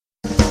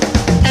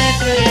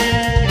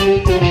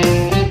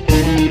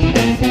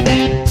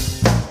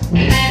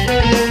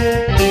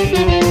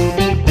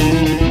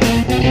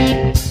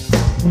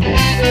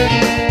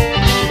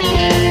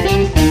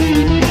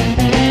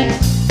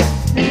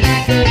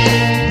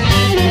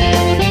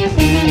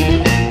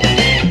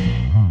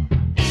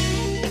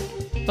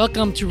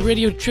Welcome to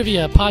Radio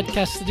Trivia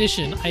Podcast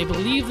Edition. I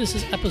believe this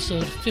is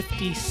episode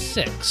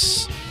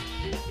 56.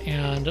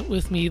 And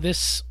with me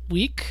this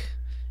week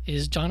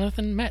is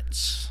Jonathan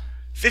Metz.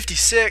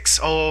 56?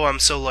 Oh, I'm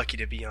so lucky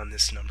to be on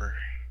this number.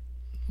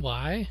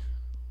 Why?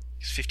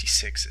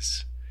 56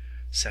 is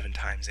 7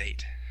 times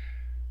 8.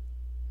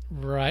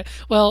 Right.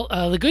 Well,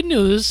 the good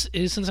news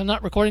is since I'm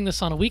not recording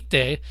this on a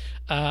weekday,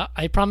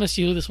 I promise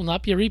you this will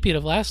not be a repeat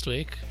of last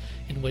week,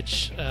 in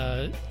which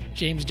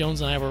James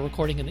Jones and I were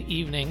recording in the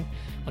evening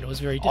when it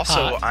was very hot.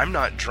 Also, I'm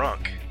not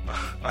drunk,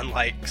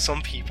 unlike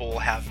some people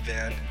have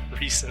been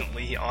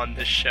recently on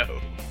this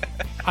show.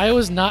 I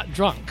was not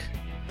drunk.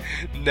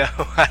 No,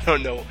 I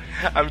don't know.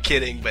 I'm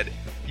kidding, but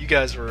you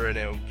guys were in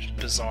a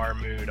bizarre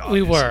mood.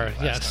 We were,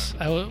 yes.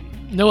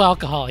 No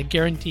alcohol, I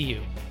guarantee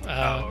you.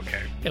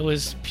 Okay. It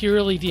was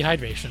purely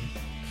dehydration.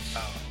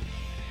 Oh,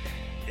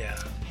 yeah.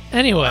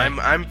 Anyway.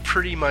 I'm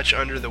pretty much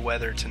under the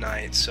weather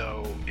tonight,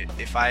 so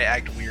if I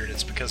act weird,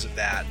 it's because of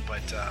that,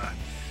 but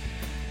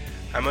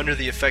I'm under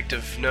the effect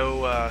of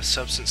no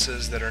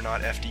substances that are not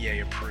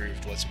FDA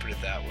approved, let's put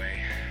it that way.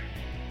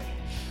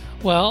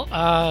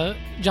 Well,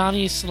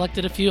 Johnny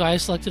selected a few, I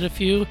selected a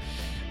few.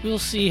 We'll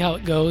see how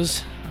it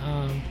goes.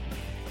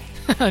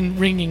 A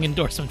ringing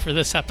endorsement for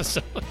this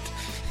episode.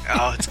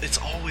 Oh, it's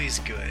always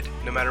good.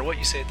 No matter what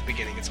you say at the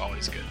beginning, it's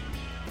always good.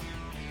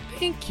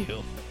 Thank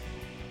you.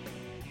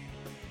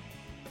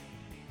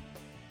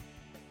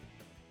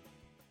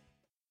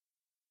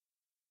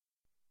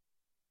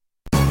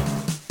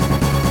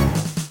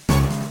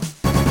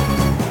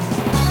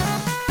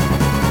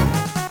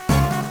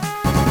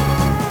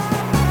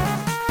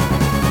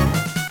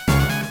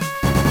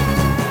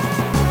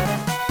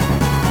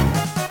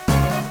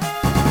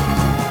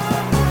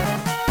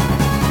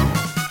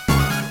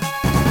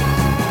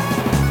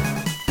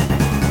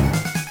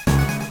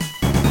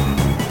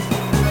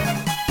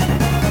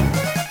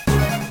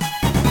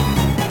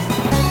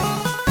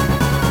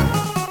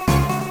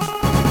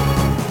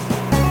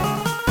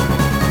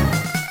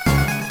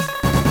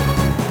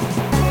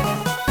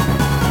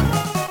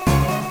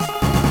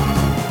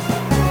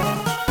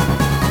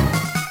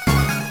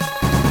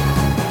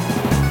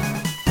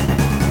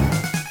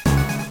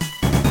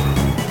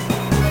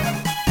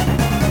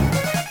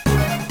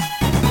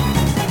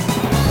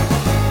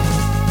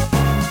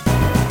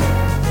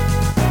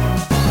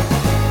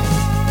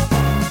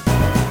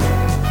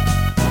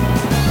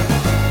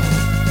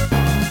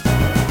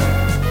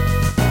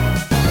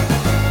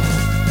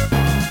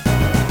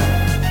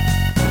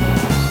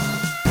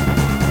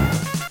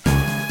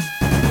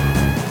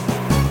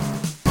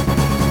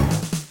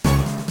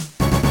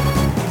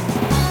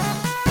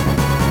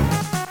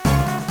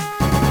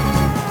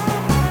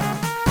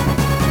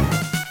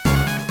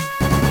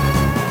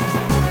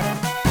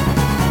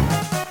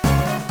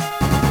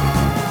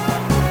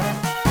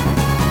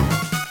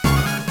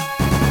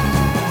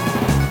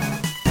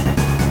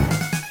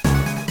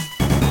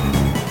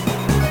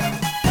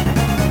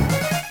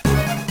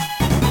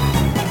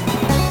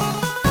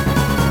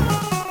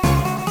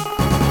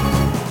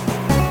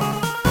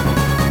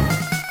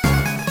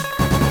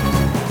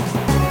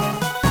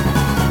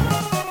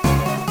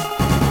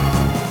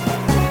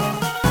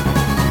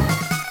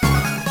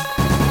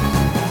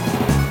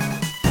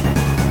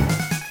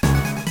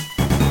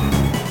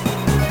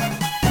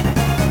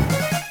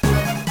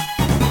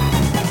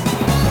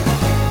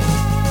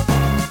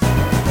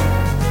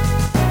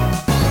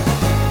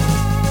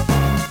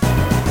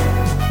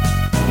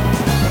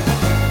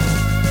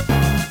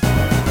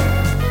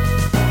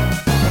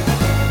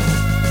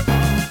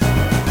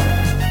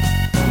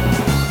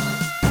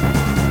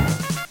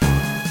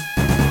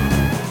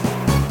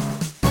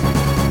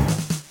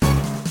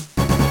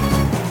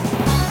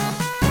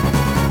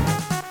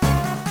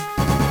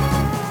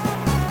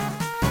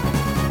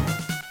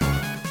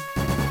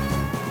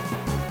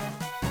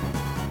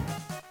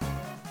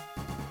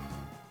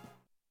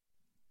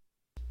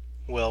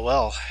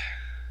 Well.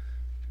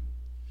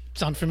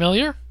 Sound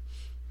familiar?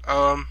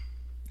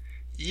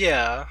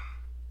 Yeah.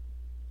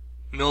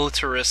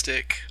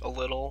 Militaristic, a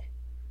little.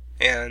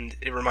 And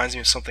it reminds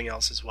me of something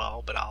else as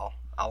well, but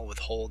I'll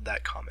withhold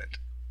that comment.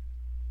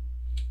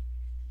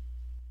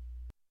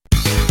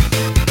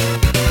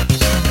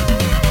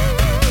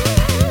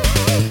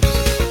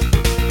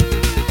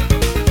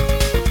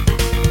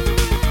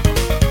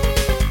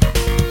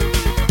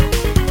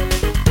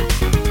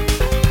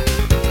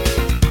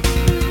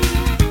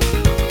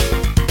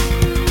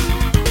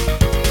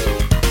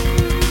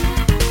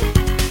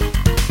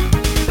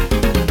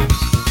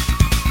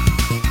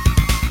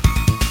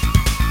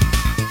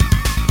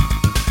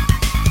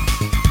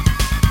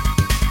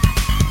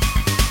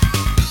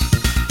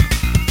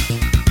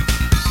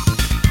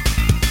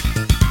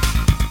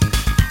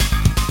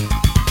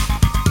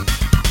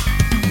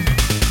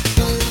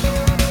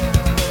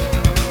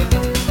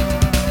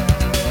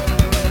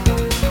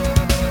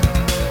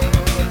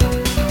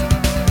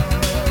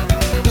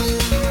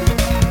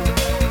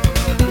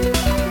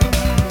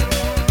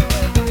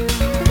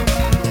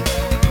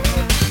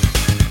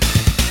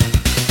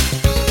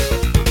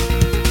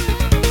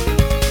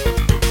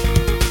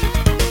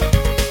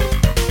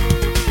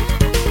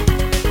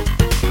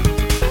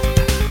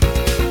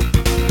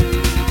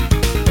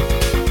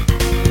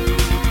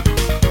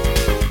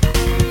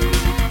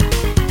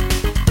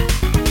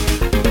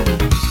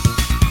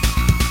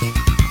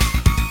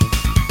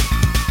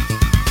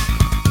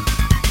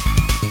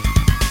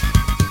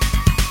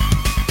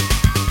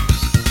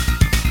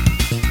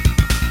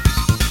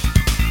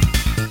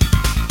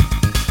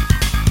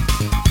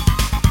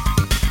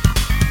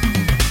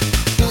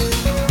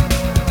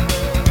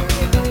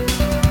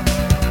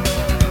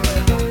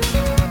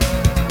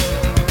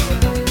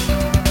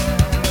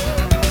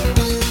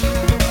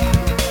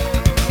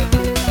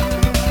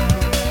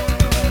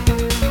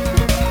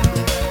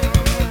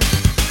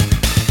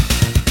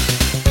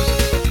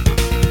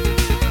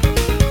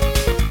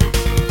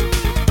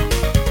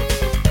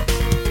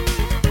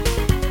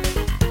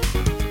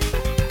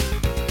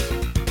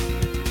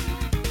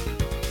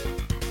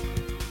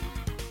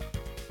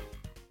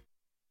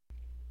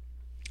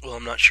 Well,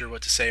 I'm not sure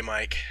what to say,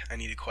 Mike. I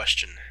need a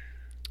question.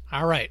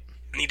 All right.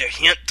 I need a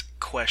hint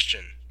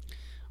question.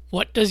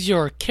 What does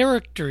your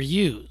character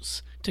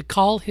use to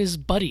call his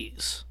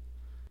buddies?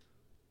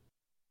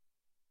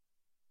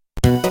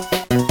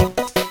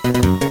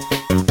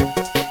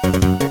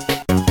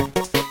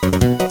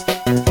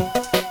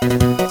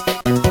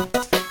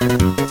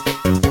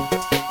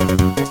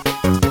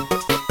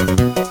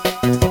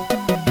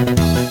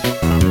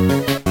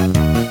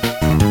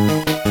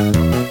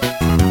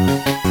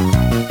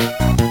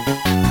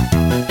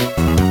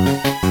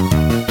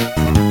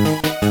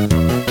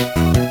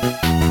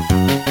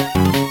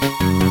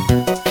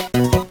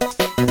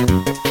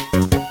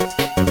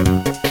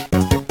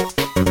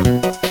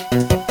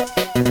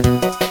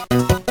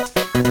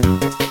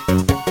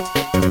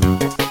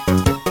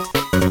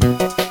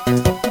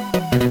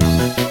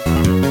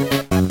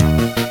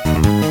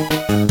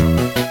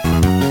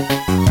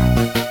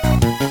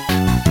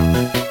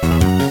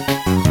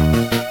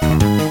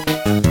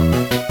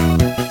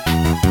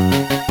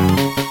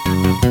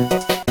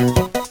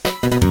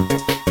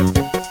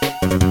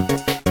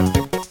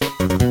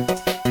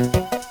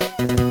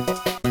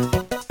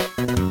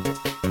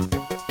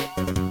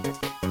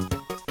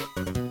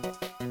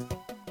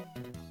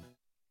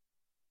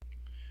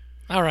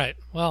 All right.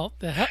 Well,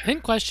 the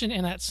hint question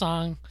in that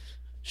song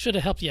should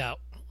have helped you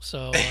out.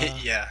 So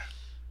Yeah.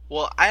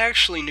 Well, I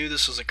actually knew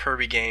this was a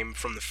Kirby game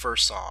from the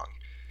first song.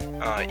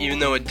 Even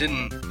though it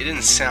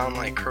didn't sound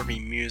like Kirby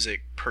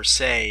music per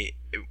se.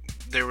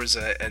 There was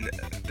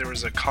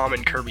a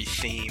common Kirby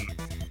theme,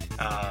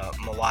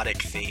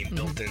 melodic theme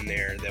built in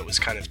there that was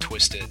kind of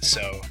twisted.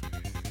 So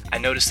I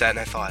noticed that and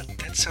I thought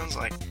that sounds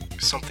like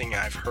something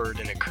I've heard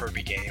in a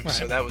Kirby game. Right.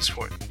 So that was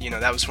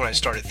when I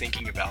started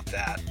thinking about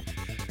that.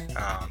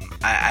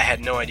 I had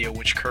no idea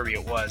which Kirby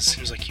it was.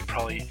 Seems like you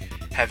probably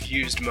have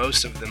used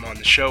most of them on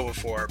the show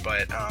before,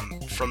 but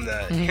from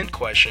the hint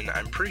question,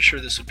 I'm pretty sure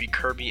this would be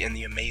Kirby and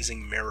the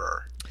Amazing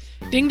Mirror.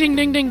 Ding, ding,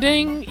 ding, ding,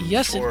 ding.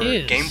 Yes, for it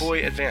is. Game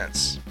Boy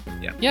Advance.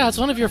 Yeah. Yeah, it's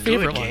one of your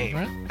favorite Good ones, game.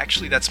 right?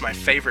 Actually, that's my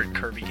favorite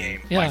Kirby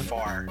game by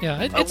far.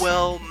 Yeah,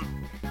 well,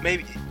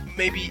 maybe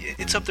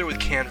it's up there with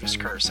Canvas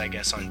Curse, I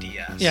guess, on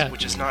DS. Yeah.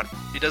 Which is not.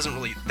 That doesn't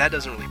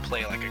really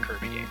play like a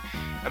Kirby game.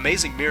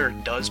 Amazing Mirror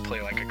does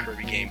play like a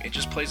Kirby game. It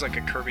just plays like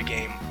a Kirby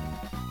game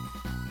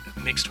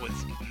mixed with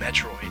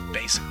Metroid,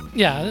 basically.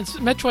 Yeah, it's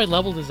Metroid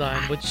level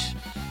design, which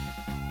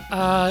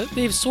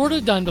they've sort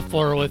of done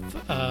before with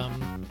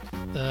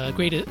the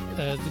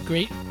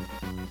great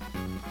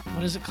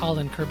what is it called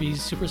in Kirby's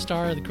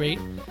Superstar?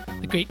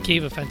 The Great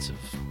Cave Offensive.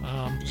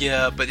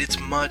 Yeah, but it's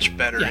much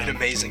better in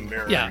Amazing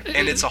Mirror. Yeah,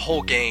 and it's a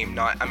whole game.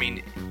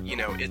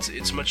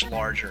 It's much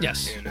larger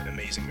Yes. in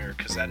Amazing Mirror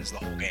because that is the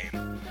whole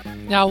game.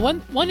 Now,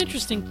 one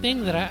interesting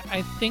thing that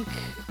I think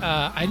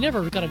I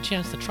never got a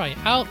chance to try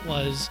out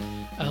was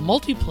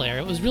multiplayer.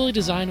 It was really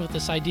designed with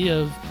this idea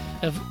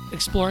of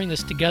exploring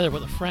this together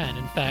with a friend.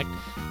 In fact,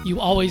 you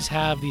always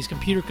have these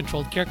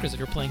computer-controlled characters if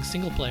you're playing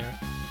single player,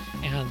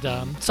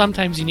 and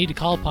sometimes you need to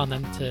call upon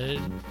them to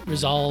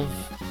resolve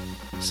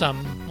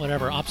some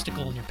whatever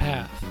obstacle in your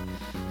path.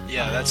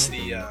 Yeah, that's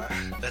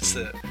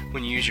the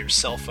when you use your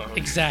cell phone.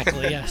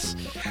 Exactly. Yes.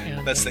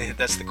 And, that's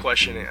the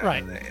question.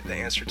 Right. The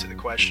answer to the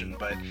question,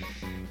 but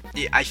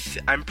yeah,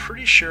 I'm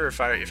pretty sure if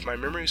my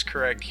memory is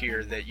correct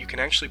here that you can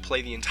actually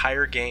play the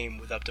entire game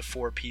with up to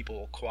 4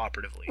 people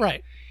cooperatively.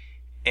 Right.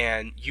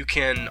 And you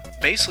can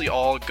basically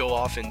all go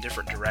off in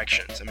different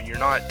directions. I mean, you're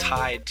not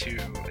tied to,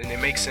 and it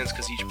makes sense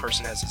because each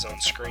person has his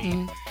own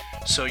screen.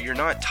 Mm-hmm. So you're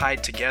not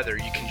tied together.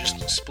 You can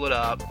just split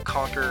up,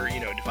 conquer,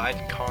 divide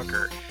and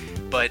conquer.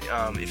 But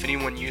if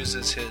anyone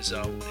uses his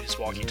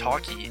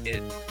walkie-talkie,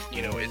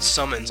 it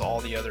summons all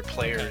the other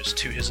players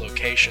to his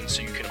location,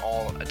 so you can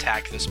all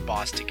attack this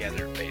boss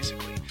together.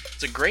 Basically,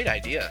 it's a great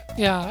idea.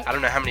 Yeah. I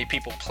don't know how many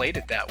people played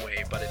it that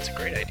way, but it's a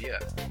great idea.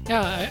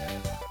 Yeah.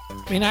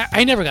 I mean,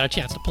 I never got a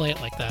chance to play it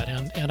like that,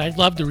 and I'd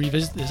love to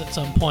revisit this at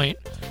some point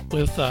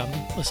with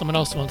someone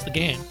else who owns the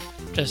game,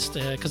 just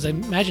because I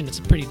imagine it's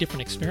a pretty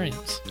different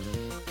experience.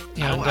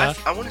 And,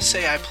 I want to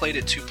say I played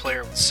it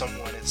 2-player with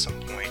someone at some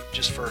point,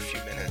 just for a few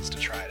minutes to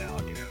try it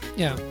out.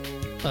 Yeah,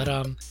 but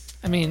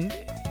I mean,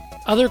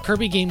 other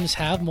Kirby games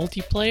have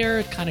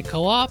multiplayer kind of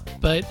co-op,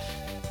 but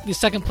the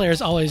second player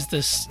is always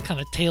this kind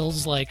of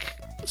Tails-like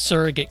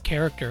surrogate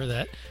character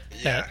that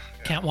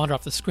can't wander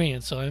off the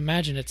screen. So I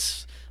imagine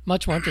it's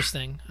much more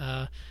interesting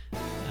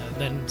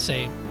than,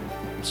 say,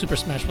 Super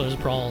Smash Bros.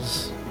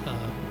 Brawl's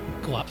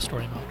co-op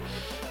story mode.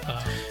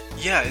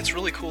 Yeah, it's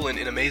really cool in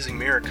Amazing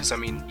Mirror because, I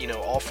mean,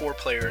 all 4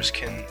 players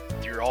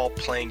you're all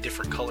playing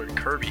different colored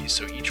Kirby's,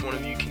 so each one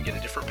of you can get a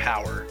different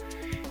power,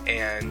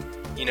 and,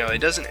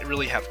 it doesn't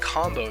really have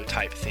combo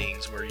type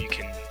things where you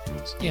can,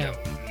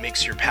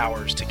 mix your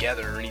powers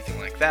together or anything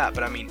like that,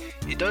 but, I mean,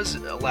 it does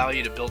allow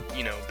you to build,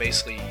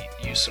 basically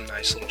use some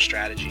nice little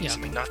strategies. Yeah. I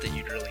mean, not that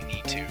you'd really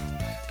need to.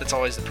 That's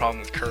always the problem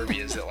with Kirby,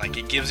 is that, like,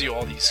 it gives you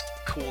all these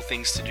cool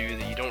things to do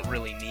that you don't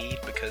really need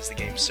because the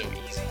game's so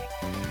easy.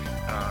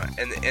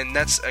 And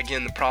that's,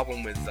 again, the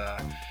problem with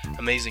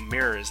Amazing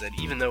Mirror is that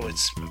even though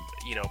it's,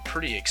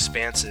 pretty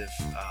expansive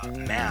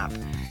map,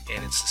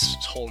 and it's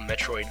this whole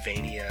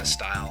Metroidvania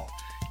style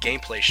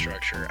gameplay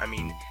structure, I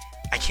mean,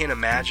 I can't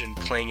imagine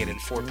playing it in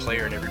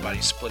 4-player and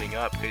everybody splitting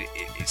up.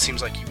 It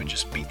seems like you would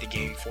just beat the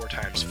game 4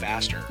 times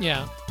faster.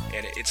 Yeah.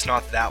 And it's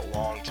not that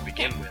long to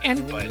begin with.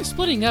 And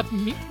splitting up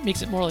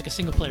makes it more like a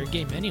single-player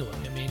game anyway.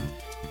 I mean,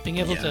 being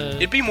able to...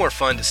 It'd be more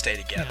fun to stay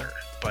together,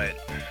 but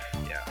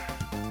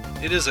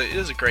yeah. It is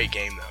a great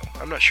game,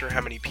 though. I'm not sure how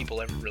many people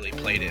ever really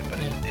played it, but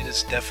it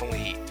is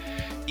definitely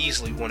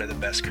easily one of the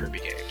best Kirby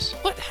games.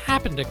 What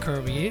happened to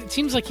Kirby? It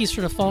seems like he's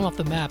sort of fallen off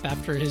the map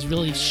after his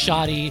really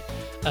shoddy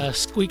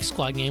Squeak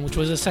Squad game, which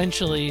was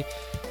essentially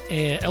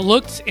it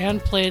looked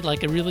and played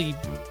like a really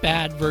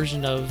bad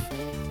version of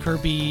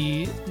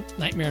Kirby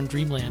Nightmare in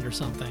Dreamland or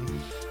something.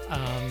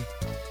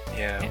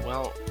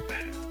 Well,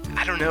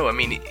 I don't know. I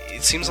mean,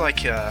 it seems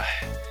like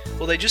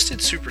they just did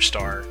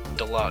Superstar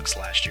Deluxe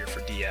last year for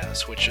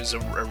DS, which is a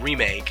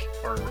remake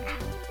or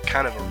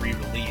kind of a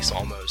re-release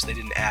almost. They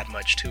didn't add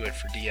much to it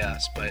for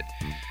DS, but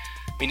I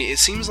mean, it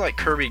seems like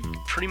Kirby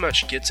pretty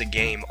much gets a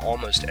game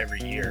almost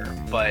every year,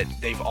 but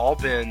they've all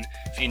been,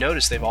 if you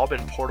notice, they've all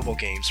been portable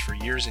games for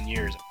years and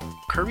years.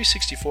 Kirby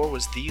 64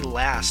 was the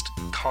last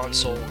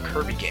console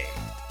Kirby game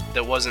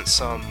that wasn't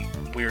some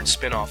weird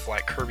spin-off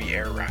like Kirby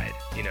Air Ride,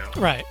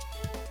 Right.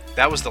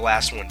 That was the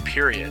last one,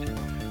 period.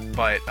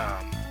 But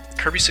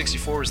Kirby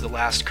 64 was the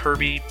last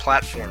Kirby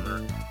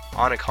platformer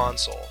on a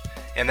console.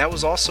 And that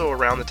was also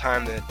around the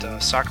time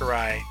that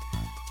Sakurai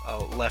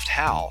left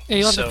HAL. Yeah,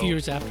 he left a few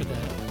years after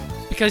that.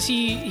 Because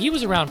he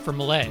was around for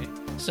Melee,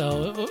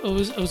 so it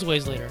was a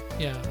ways later.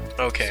 Yeah.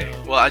 Okay.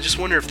 So. Well, I just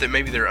wonder if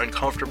maybe they're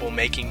uncomfortable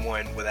making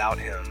one without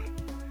him.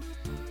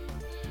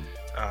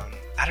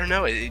 I don't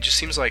know. It just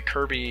seems like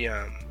Kirby.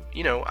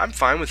 I'm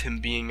fine with him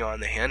being on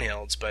the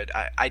handhelds, but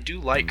I do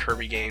like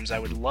Kirby games. I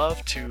would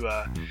love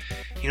to,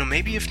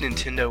 maybe if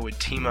Nintendo would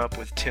team up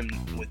with Team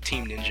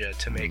Ninja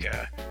to make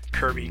a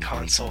Kirby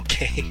console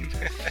game.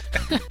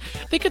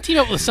 They could team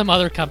up with some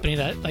other company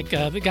that, like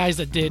the guys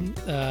that did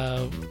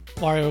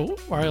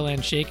Wario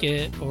Land Shake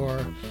It,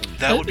 or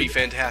that would be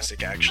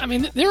fantastic. Actually, I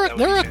mean, there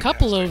are a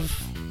couple of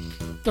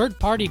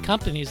third-party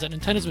companies that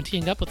Nintendo's been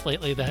teaming up with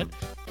lately that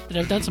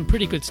have done some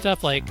pretty good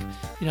stuff, like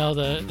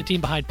the team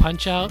behind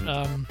Punch-Out.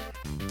 Oh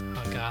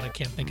god, I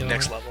can't think of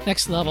it.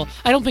 Next Level.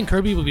 I don't think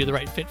Kirby would be the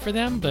right fit for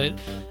them, but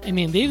I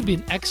mean, they'd be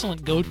an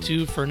excellent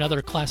go-to for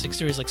another classic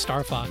series like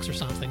Star Fox or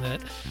something.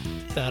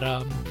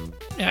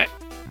 I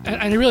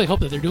really hope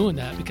that they're doing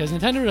that, because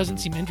Nintendo doesn't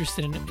seem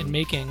interested in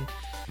making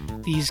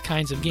these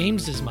kinds of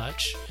games as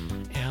much,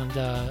 and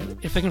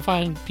if they can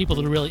find people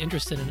that are really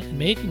interested in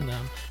making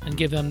them and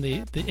give them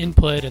the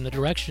input and the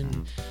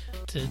direction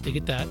to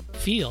get that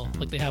feel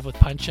like they have with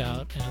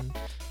Punch-Out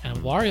and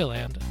Wario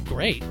Land,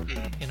 great.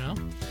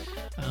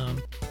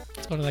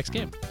 Let's go to the next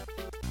game.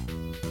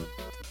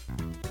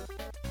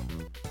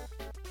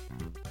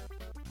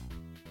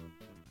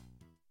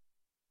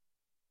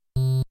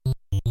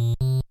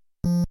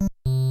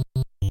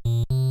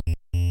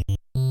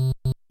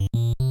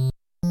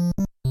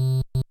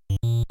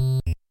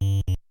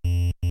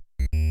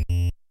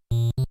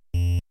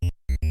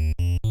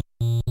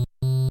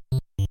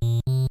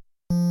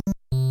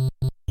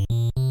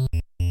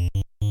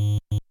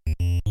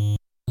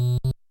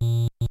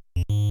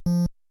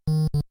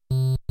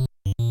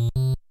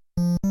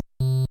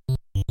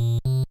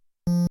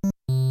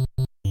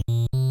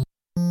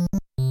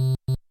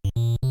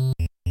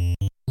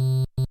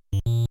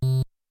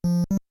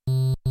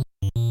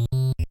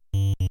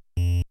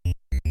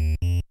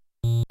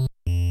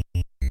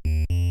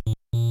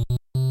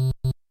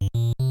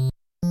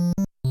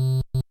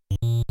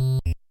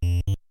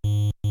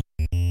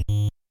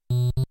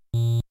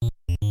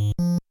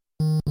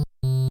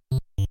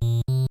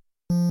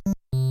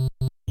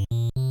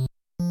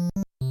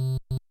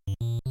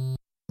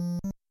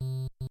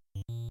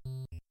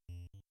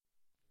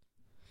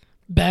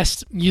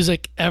 Best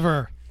music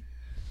ever.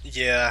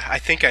 Yeah, I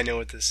think I know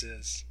what this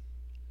is.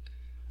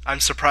 I'm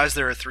surprised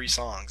there are 3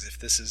 songs if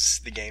this is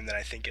the game that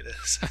I think it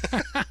is.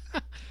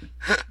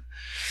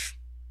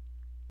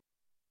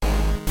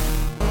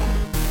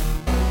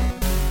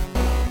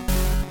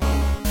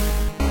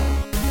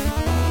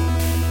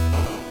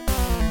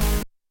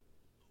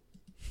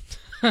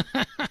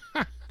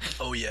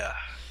 Oh yeah.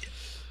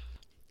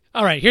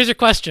 All right, here's your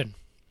question.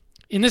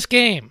 In this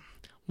game,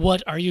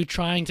 what are you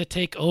trying to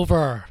take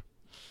over?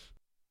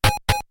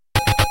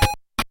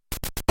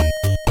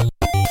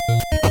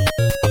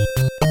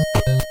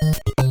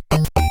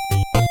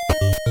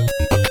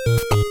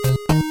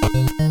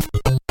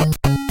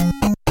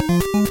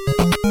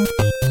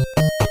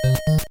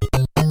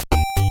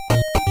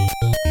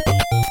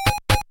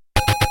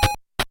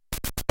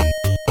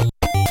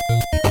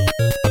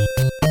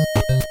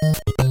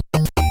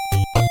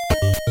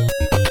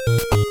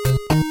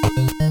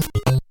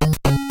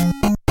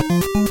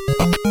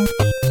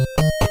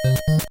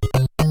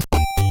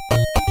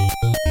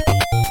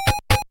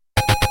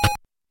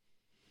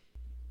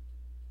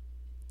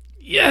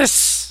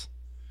 Yes!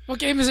 What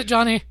game is it,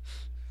 Johnny?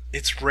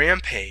 It's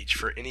Rampage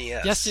for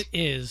NES. Yes, it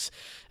is.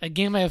 A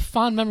game I have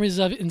fond memories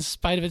of in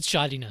spite of its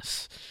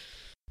shoddiness.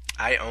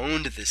 I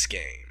owned this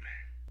game.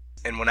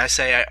 And when I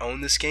say I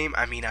own this game,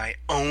 I mean I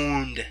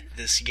owned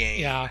this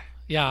game.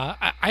 Yeah.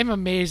 I'm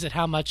amazed at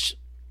how much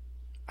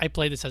I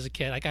played this as a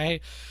kid. Like I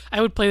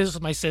would play this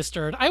with my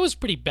sister, and I was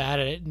pretty bad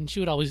at it, and she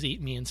would always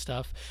eat me and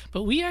stuff.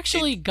 But we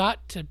actually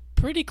got to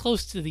pretty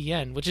close to the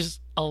end, which is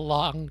a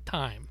long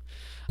time.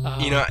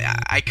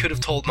 I could have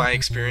told my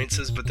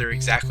experiences, but they're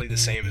exactly the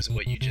same as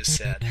what you just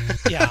said.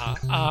 Yeah.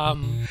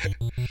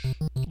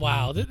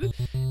 Wow.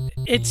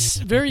 It's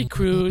very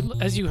crude.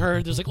 As you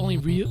heard, there's like only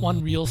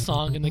one real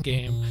song in the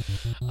game.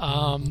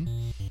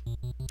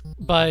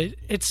 But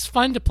it's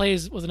fun to play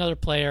with another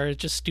player.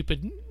 It's just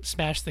stupid,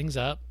 smash things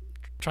up,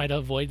 try to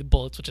avoid the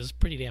bullets, which is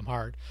pretty damn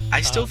hard.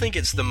 I still think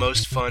it's the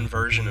most fun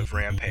version of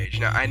Rampage.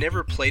 Now, I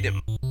never played it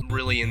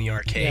really in the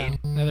arcade.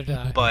 Yeah, neither did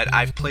I. But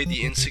I've played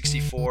the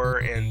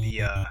N64 and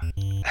the,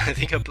 I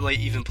think I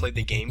even played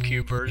the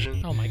GameCube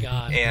version. Oh my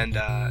god. And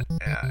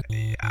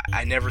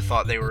I never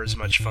thought they were as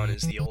much fun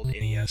as the old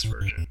NES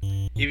version.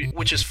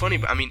 Which is funny,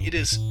 but I mean, it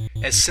is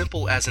as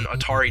simple as an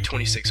Atari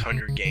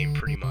 2600 game,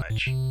 pretty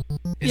much.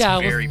 It's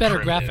very with better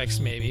primitive. graphics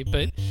maybe,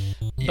 but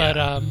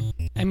Yeah.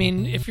 I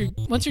mean,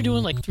 once you're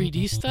doing like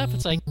 3D stuff,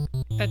 it's like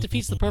that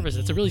defeats the purpose.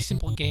 It's a really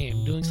simple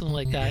game. Doing something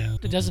like that, Yeah.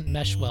 it doesn't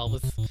mesh well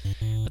with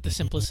the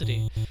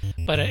simplicity.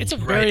 But it's a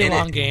Right, very and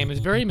long game. It's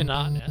very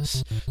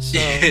monotonous. So,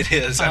 it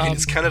is. I mean,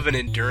 it's kind of an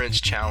endurance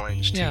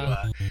challenge to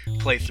Yeah.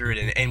 play through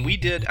it. And we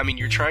did. I mean,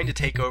 you're trying to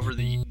take over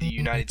the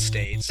United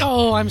States.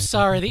 Oh, I'm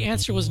sorry. The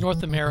answer was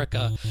North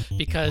America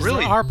because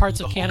Really? there are parts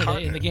The of whole Canada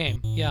in continent? the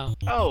game. Yeah,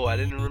 Oh, I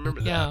didn't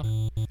remember that.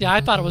 yeah.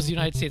 I thought it was the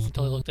United States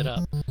until I looked it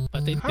up.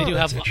 But they do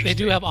that's have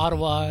interesting.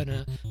 Ottawa and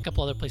a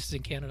couple other places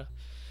in Canada.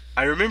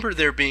 I remember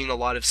there being a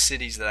lot of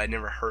cities that I'd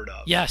never heard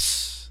of.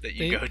 Yes. That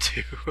you go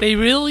to. They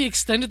really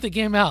extended the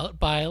game out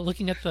by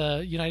looking at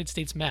the United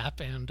States map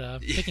and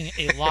picking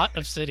a lot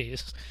of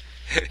cities.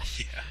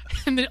 Yeah.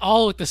 And they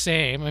all look the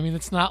same. I mean,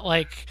 it's not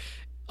like,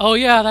 oh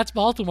yeah, that's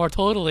Baltimore,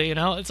 totally. You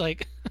know, it's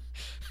like,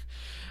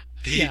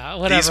 yeah,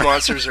 whatever. These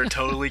monsters are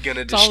totally going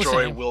to all the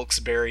destroy same.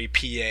 Wilkes-Barre,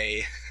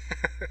 PA.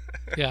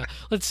 Yeah.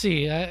 Let's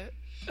see.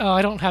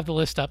 I don't have the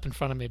list up in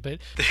front of me, but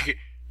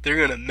They're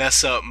going to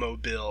mess up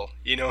Mobile.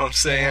 You know what I'm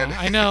saying?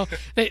 I know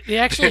they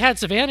actually had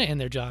Savannah in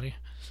there, Johnny.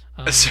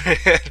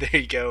 There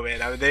you go,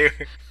 man. I mean, they're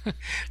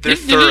Didn't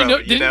thorough,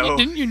 you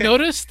didn't you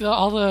notice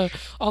all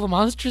the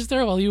monsters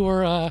there while you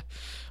were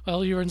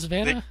in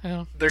Savannah?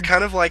 Yeah. They're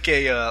kind of like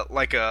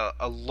a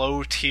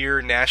low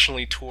tier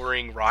nationally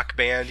touring rock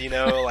band, you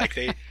know. Like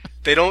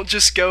they don't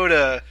just go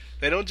to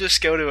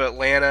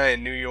Atlanta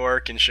and New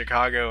York and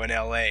Chicago and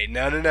L.A.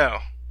 No.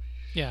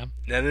 Yeah.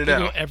 No. They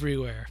go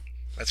everywhere.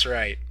 That's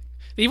right.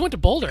 They even went to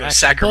Boulder. Go to Actually.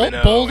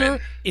 Sacramento Boulder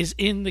and- is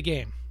in the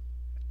game.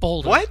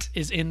 Boulder What?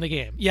 is in the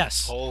game.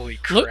 Yes. Holy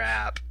Look-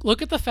 crap!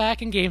 Look at the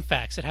FAQ and Game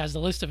Facts. It has the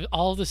list of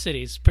all of the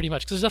cities, pretty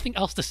much. 'Cause there's nothing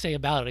else to say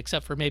about it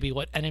except for maybe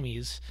what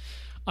enemies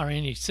are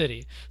in each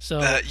city. So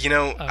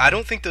I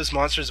don't think those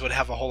monsters would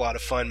have a whole lot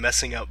of fun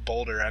messing up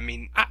Boulder. I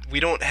mean, we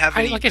don't have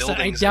any like I said, I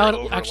buildings doubt that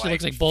are it over actually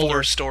like looks like Boulder.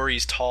 4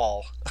 stories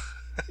tall.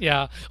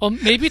 yeah. Well,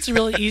 maybe it's a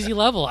really easy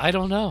level. I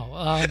don't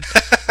know.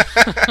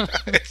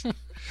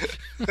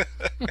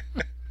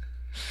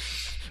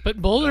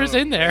 But Boulder's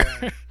in there.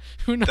 man.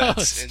 Who knows?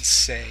 That's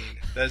insane.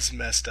 That's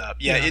messed up.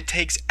 Yeah, Yeah. it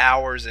takes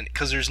hours, and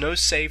because there's no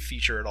save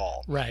feature at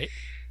all. Right.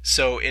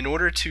 So in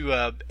order to,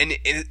 and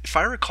if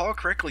I recall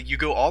correctly, you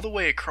go all the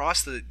way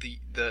across the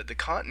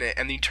continent,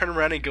 and then you turn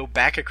around and go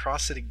back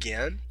across it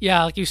again.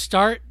 Yeah, like you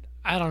start,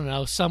 I don't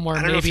know, somewhere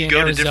I don't know if maybe you in go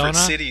Arizona. to different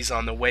cities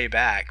on the way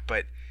back,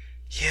 but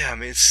yeah, I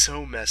mean, it's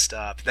so messed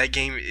up. That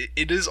game,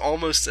 it is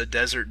almost a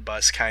Desert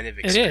Bus kind of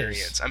is.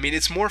 experience. I mean,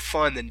 it's more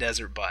fun than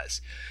Desert Bus,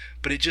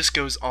 but it just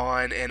goes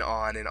on and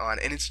on and on,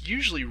 and it's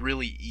usually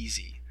really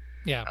easy.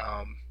 Yeah.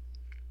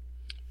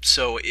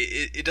 So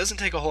it doesn't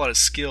take a whole lot of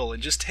skill.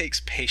 It just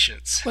takes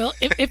patience. Well,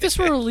 if this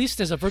were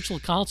released as a virtual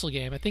console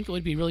game, I think it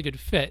would be a really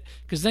good fit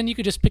because then you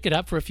could just pick it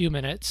up for a few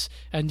minutes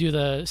and do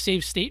the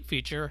save state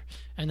feature,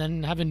 and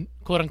then have a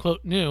quote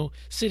unquote new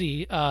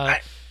city.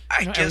 I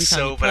every guess time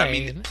so, you but I play,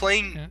 mean, and-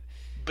 playing, yeah.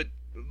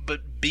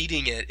 but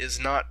beating it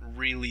is not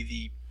really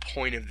the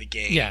point of the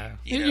game. Yeah,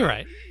 you know? you're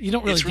right. You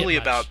don't really. It's really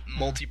get much. about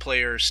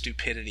multiplayer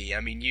stupidity.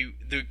 I mean,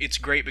 it's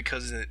great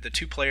because the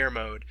 2-player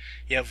mode,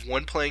 you have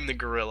one playing the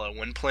gorilla,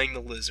 one playing the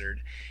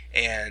lizard,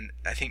 and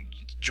I think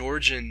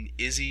George and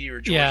Izzy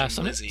or George and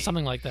Lizzie,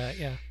 something like that.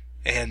 Yeah.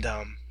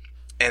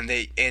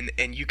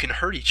 and you can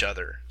hurt each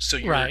other. So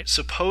you're Right.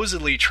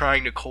 supposedly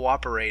trying to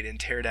cooperate and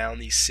tear down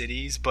these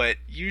cities, but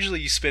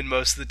usually you spend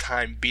most of the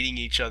time beating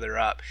each other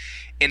up.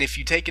 And if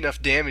you take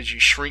enough damage, you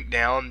shrink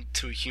down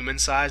to a human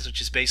size, which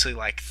is basically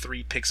like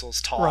 3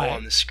 pixels tall Right.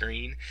 on the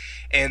screen.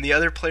 And the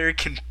other player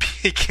can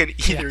either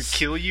Yes.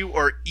 kill you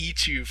or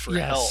eat you for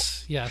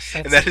health. Yes.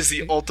 And that is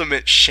the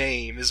ultimate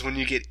shame, is when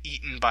you get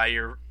eaten by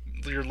your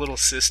little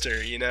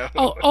sister, you know?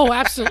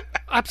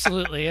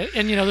 Absolutely.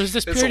 And there's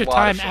this It's period a of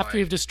lot time of after fun.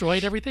 you've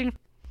destroyed everything.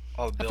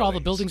 All the After all the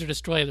buildings. buildings are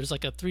destroyed, there's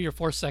like a 3 or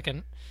 4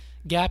 second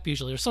gap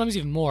usually, or sometimes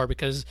even more,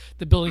 because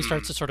the building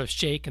starts to sort of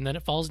shake and then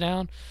it falls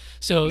down.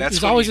 So And that's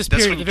there's when always you- this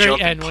that's period when at the you very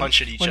jump and end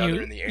punch at each when other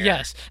you, in the air.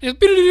 Yes, you know,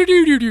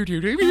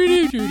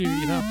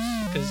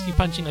 because you're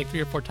punching like 3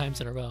 or 4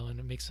 times in a row and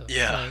it makes a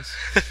Yeah. noise.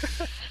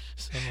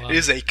 So, It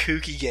is a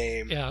kooky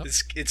game. Yeah.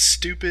 It's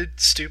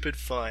stupid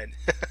fun.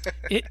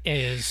 it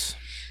is.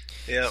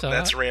 Yep, So,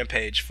 that's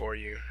Rampage for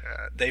you.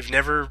 They've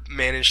never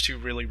managed to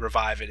really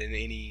revive it in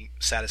any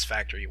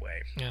satisfactory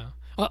way. Yeah.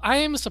 Well, I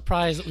am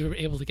surprised that we were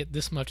able to get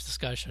this much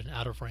discussion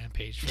out of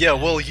Rampage. Yeah,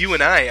 well, you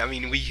and I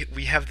mean,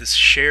 we have this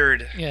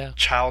shared Yeah.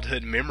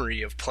 childhood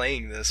memory of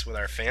playing this with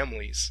our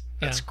families.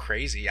 That's Yeah.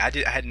 crazy. I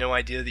had no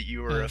idea that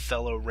you were Yeah. a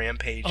fellow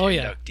Rampage Oh,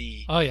 yeah.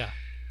 inductee. Oh yeah.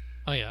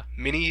 Oh yeah.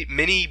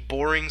 Many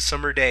boring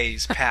summer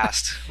days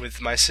passed with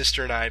my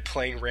sister and I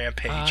playing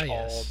Rampage Ah, yes.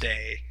 all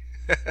day.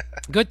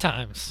 Good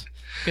times.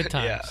 Good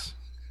times.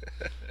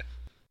 Yeah.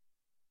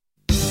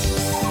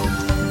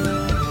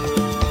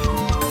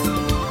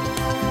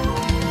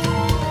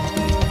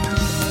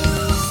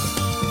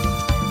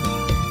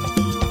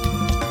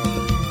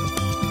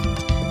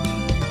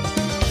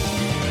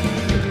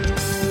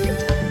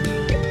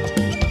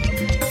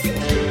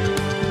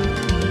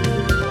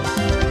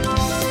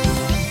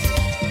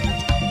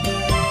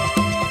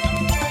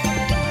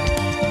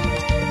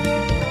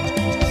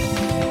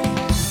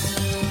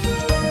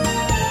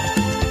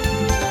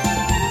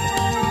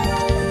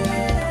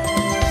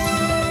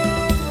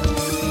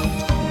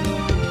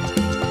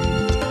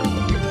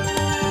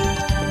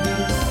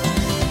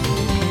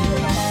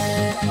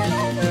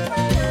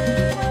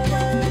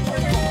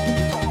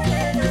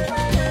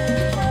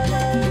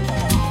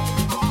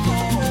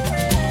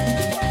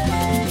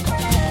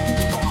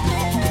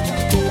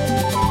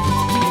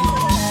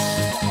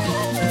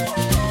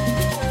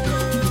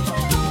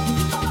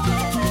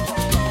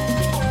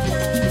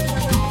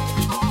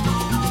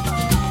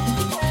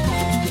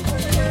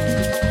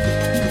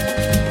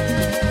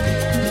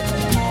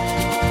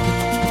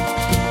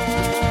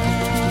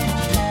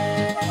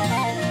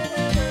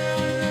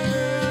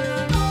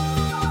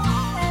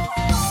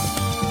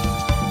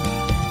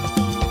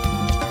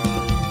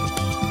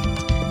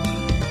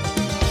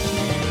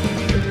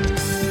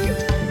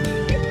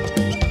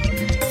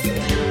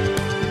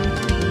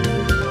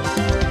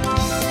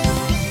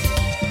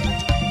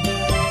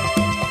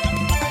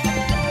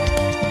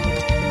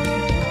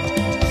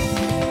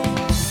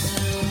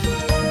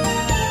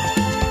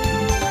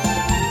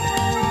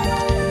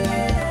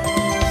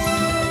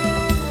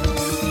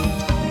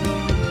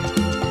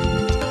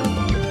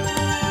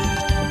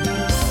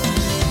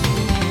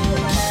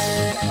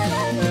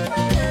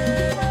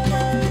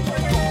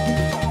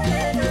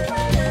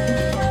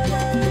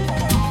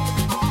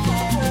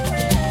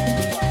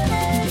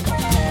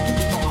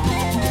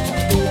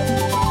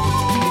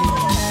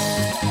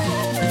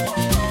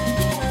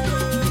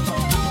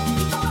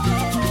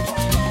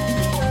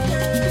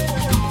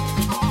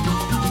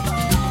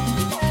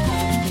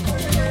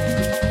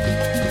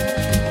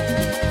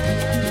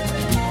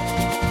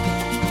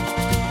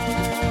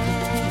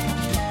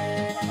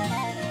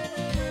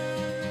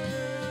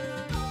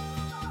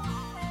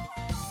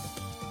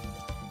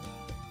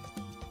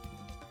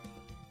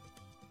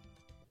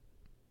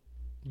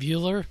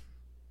 Bueller.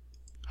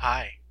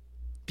 Hi.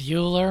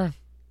 Bueller.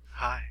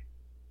 Hi.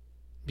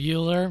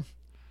 Bueller.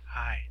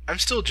 Hi. I'm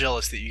still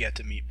jealous that you got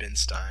to meet Ben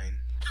Stein.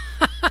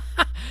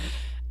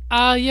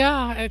 Yeah,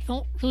 I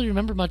don't really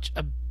remember much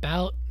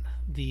about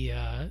the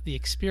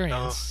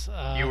experience.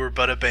 You were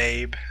but a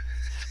babe.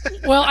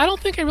 Well, I don't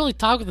think I really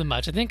talked with him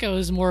much. I think I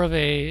was more of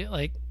a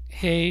like,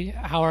 "Hey,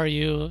 how are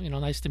you? You know,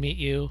 nice to meet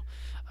you."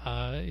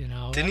 You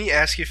know. Didn't he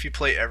ask you if you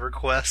play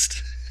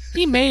EverQuest?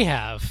 He may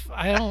have.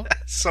 I don't.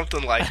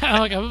 Something like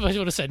that. I would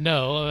have said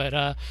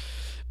no,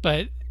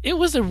 but it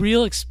was a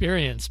real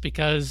experience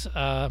because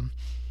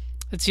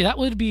let's see, that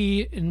would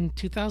be in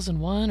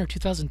 2001 or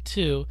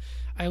 2002.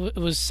 It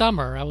was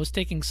summer. I was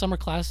taking summer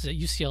classes at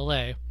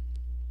UCLA.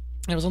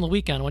 And it was on the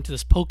weekend. I went to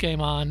this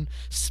Pokemon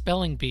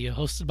spelling bee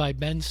hosted by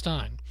Ben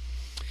Stein,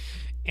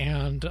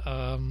 and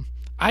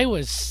I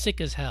was sick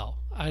as hell.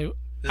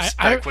 This is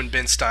back when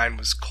Ben Stein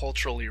was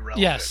culturally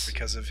relevant Yes.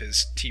 because of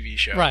his TV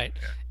show. Right.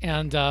 Yeah.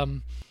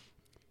 And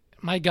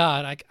my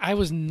God, I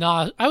was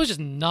just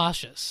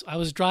nauseous. I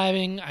was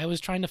driving. I was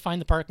trying to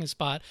find the parking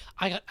spot.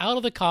 I got out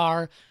of the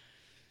car,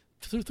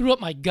 threw up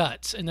my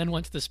guts, and then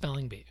went to the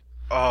spelling bee.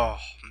 Oh,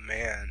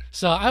 man.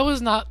 So I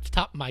was not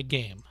top of my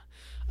game.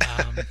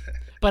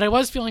 But I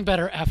was feeling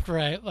better after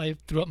I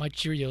threw up my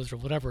Cheerios or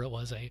whatever it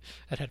was I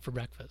had for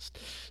breakfast.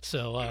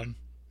 So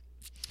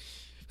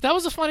that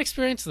was a fun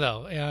experience,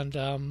 though. And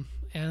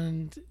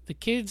the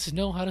kids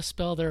know how to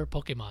spell their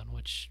Pokemon,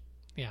 which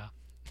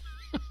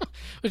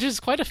is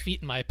quite a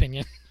feat in my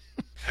opinion.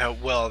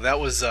 Well, that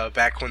was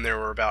back when there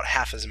were about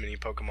half as many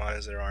Pokemon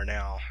as there are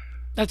now.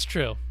 That's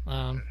true.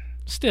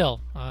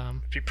 Still.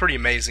 It'd be pretty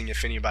amazing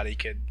if anybody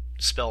could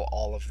spell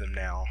all of them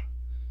now.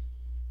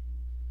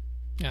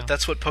 Yeah. But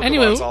that's what Pokemon's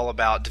Anyway, all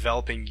about,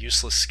 developing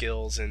useless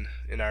skills in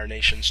our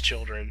nation's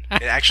children.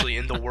 And actually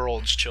in the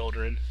world's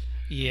children.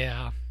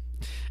 Yeah.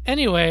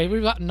 Anyway,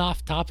 we've gotten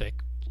off topic.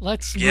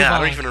 let's move Yeah, on.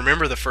 I don't even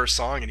remember the first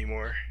song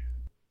anymore.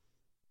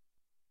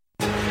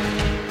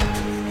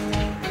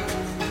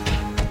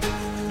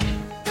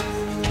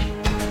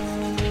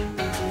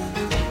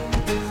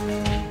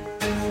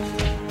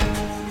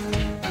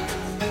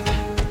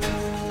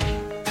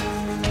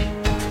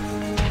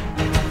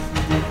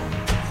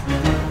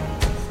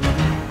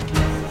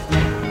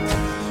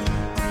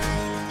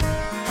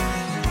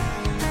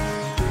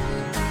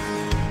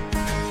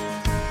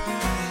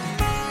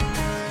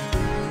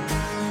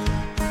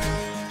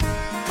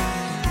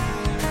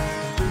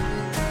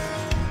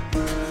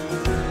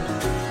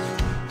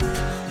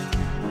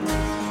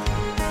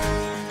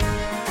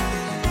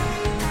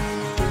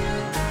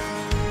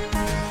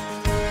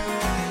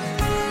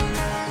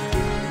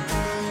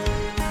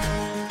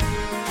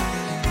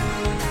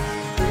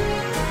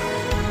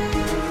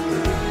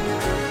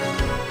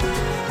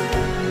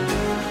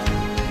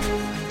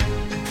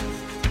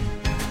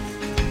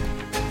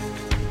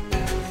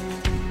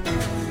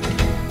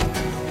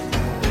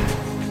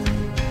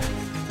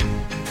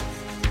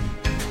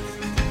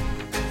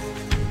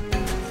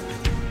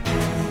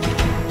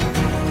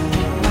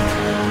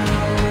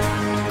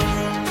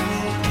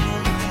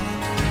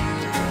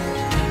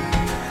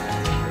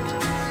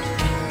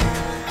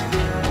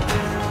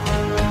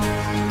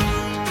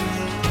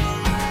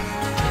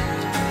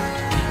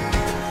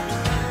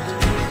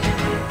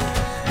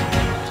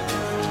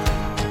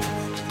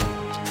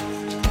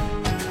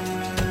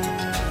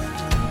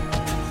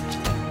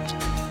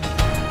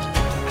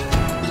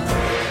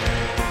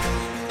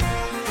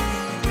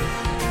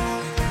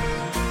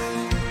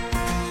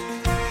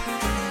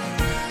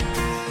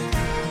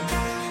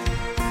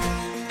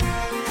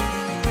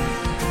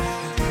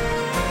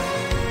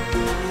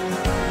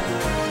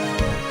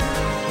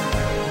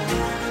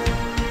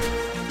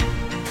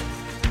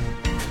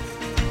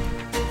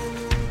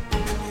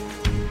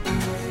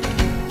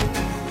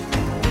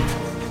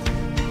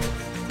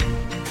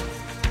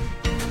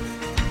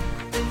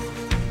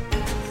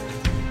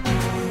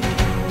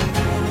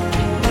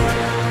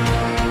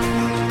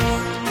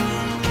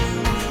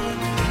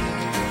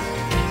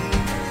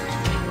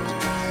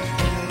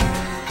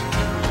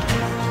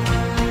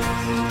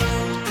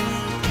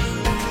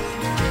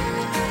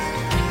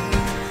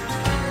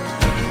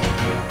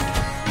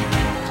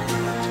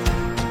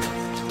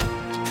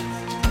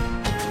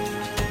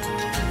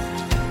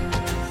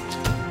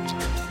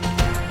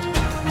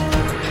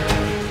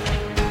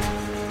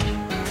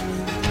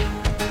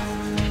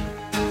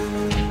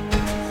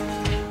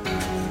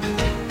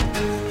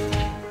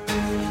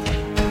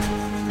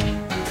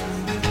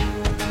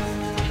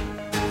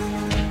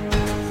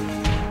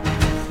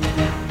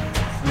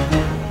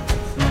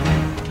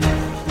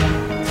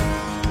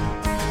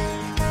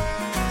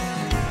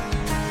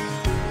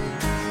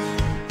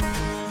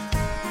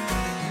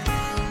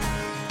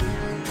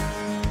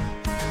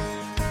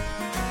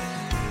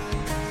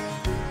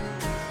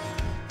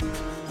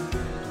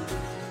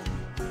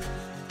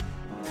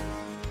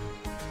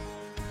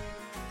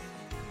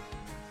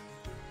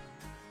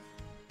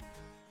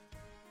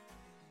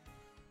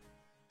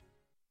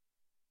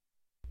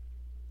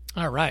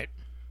 All right.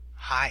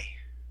 Hi.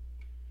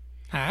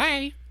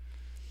 Hi.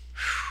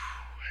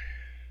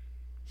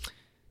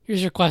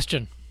 Here's your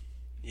question.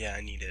 Yeah,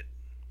 I need it.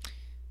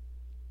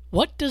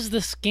 What does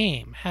this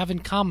game have in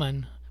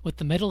common with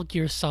the Metal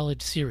Gear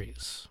Solid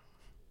series?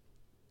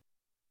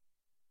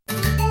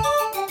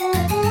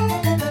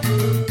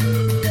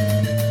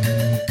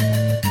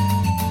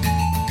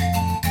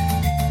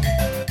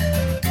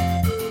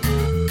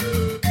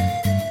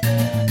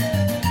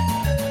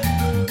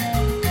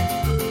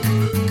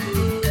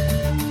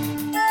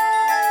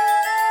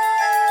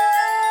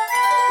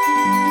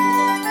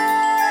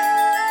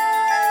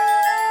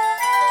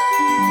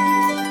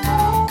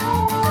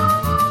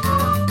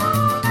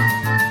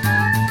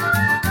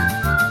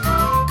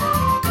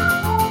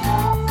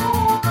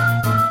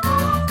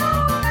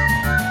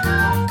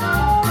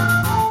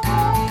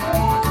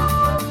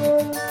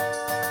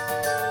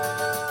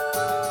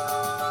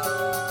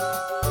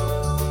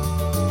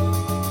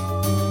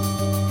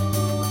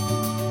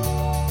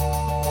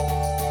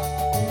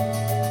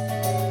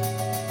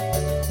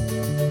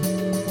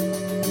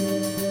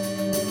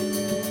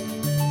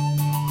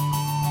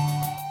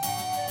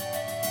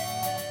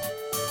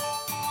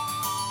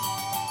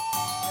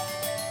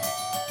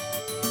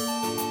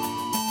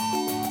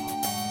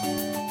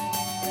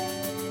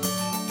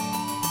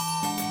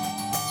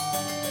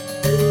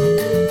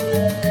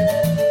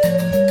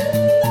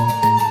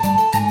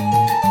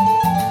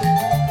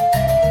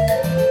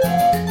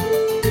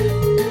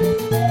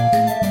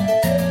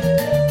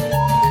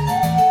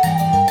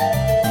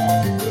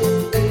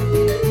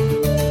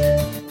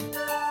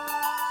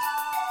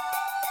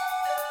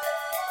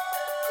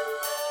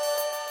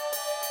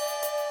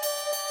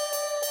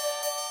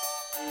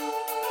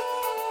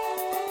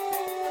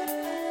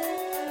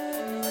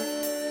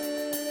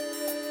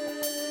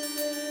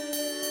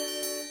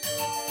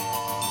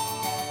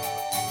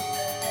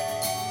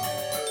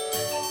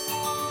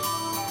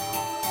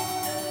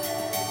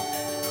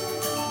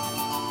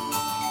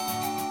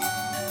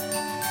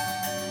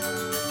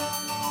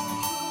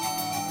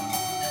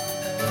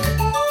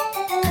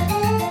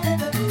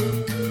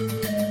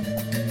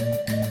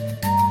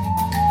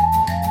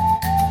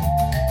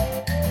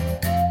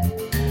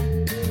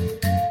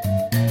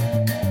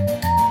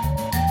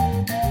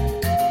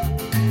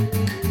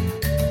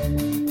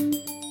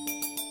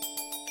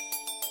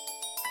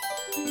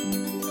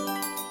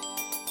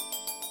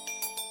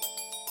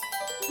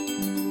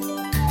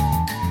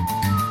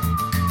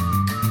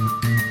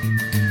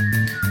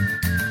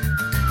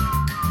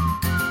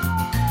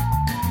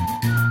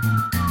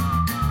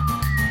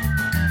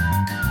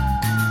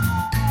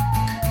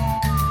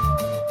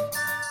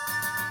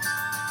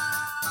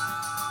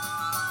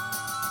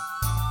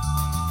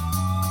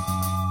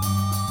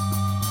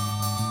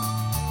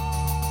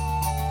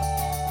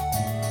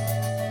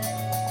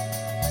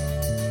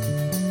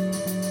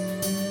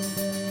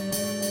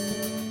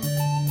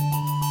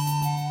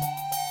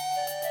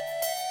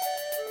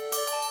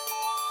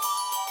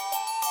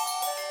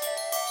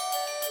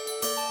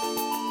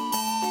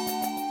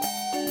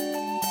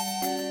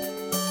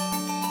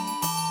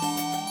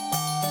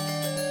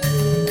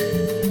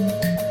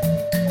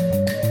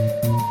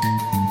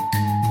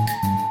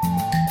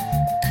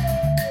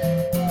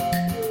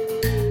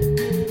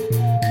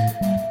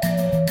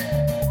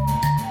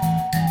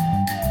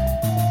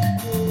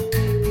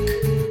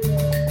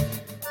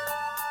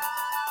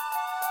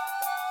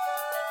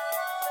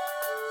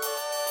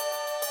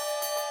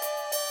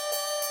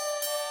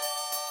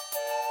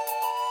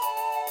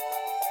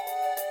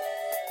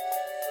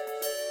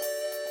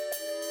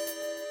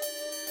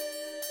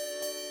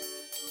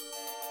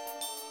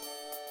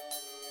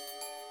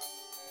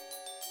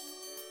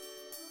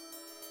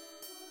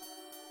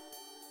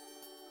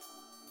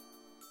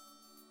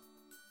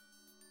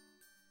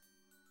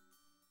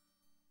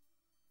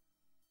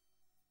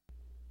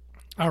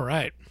 All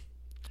right.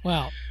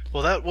 Well,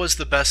 Well, that was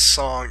the best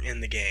song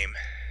in the game.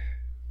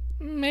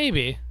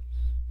 maybe.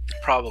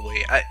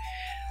 Probably.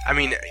 I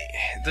mean,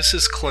 this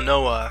is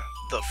Klonoa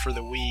for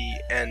the Wii,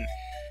 and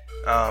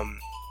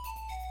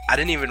I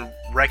didn't even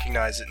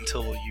recognize it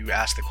until you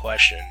asked the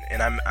question.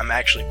 And I'm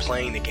actually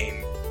playing the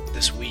game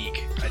this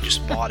week. I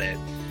just bought it,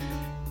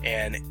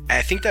 and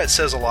I think that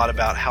says a lot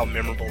about how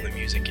memorable the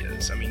music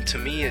is. I mean, to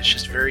me, it's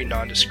just very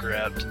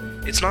nondescript.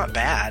 It's not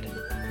bad,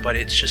 but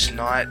it's just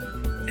not.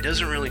 It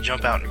doesn't really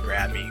jump out and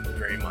grab me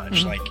very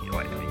much, like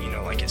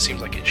it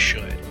seems like it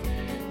should.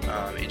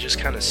 It just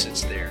kind of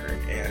sits there,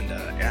 and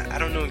I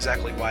don't know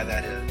exactly why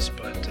that is,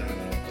 but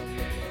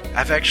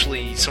I've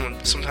actually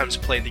sometimes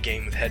played the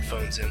game with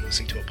headphones in,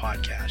 listening to a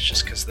podcast,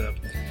 just because the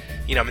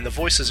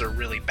voices are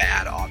really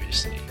bad,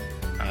 obviously.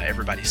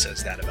 Everybody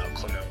says that about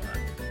Klonoa.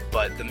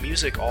 But the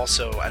music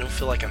also, I don't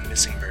feel like I'm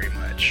missing very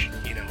much,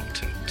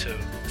 to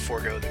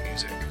forego the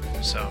music.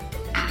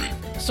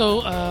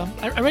 So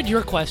I read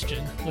your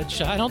question,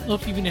 which I don't know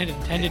if you even had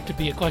intended to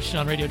be a question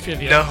on Radio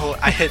Trivia. No,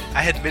 I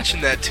had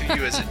mentioned that to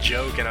you as a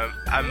joke, and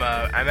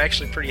I'm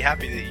actually pretty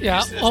happy that you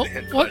used it as the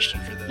hint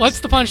question for this. What's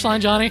the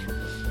punchline, Johnny?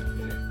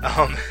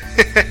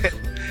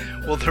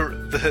 Well,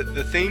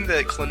 the thing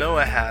that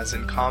Klonoa has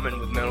in common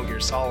with Metal Gear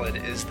Solid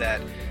is that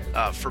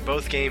for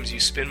both games, you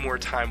spend more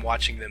time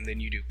watching them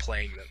than you do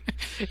playing them.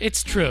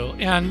 It's true,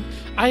 and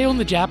I own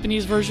the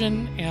Japanese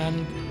version,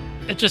 and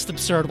it's just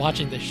absurd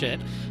watching this shit.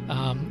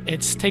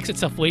 It takes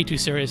itself way too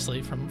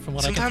seriously from what I can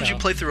tell. Sometimes you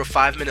play through a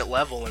 5-minute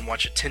level and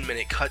watch a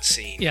 10-minute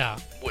cutscene. Yeah.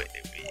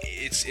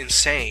 It's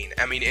insane.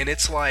 I mean, and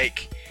it's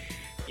like,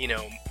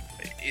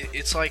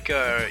 it's like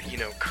a,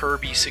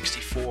 Kirby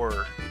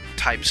 64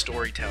 type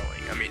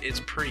storytelling. I mean,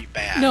 it's pretty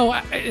bad. No,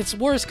 it's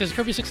worse because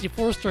Kirby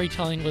 64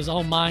 storytelling was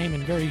all mime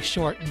and very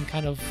short and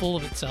kind of full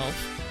of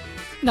itself.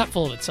 Not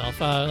full of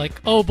itself.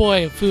 Like, oh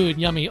boy, food,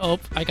 yummy. Oh,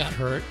 I got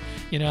hurt.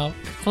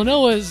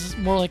 Klonoa is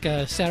more like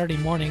a Saturday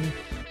morning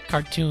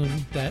cartoon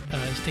that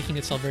is taking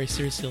itself very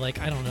seriously, like,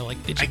 I don't know, like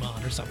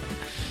Digimon or something.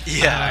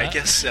 Yeah, I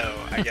guess so.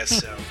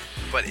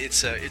 But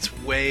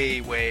it's way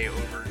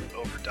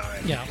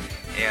overdone. Yeah.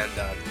 And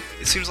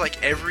it seems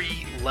like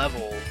every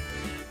level,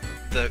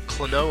 the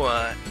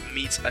Klonoa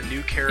meets a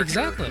new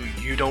character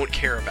who you don't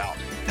care about.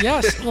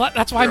 Yes, well,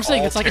 that's why I'm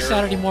saying it's like terrible. a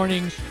Saturday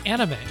morning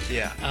anime.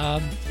 Yeah.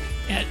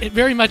 And it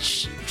very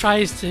much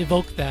tries to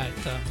evoke that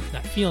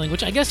feeling,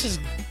 which I guess is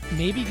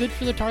maybe good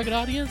for the target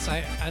audience.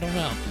 I don't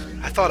know.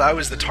 I thought I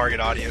was the target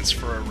audience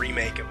for a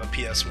remake of a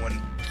PS1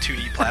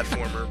 2D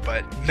platformer,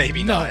 but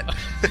maybe not.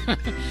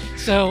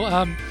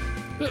 So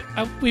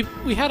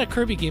we had a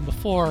Kirby game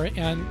before,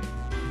 and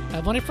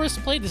when I first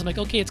played this, I'm like,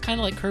 okay, it's kind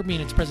of like Kirby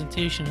in its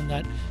presentation, in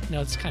that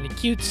it's kind of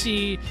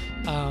cutesy.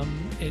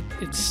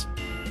 It's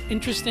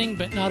interesting,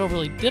 but not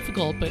overly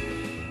difficult. But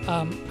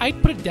I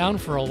put it down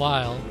for a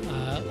while.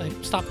 I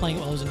stopped playing it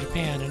while I was in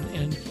Japan,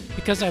 and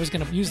because I was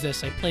going to use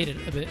this, I played it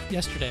a bit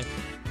yesterday.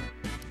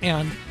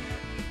 And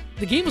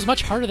the game was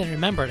much harder than I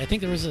remembered. I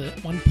think there was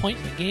one point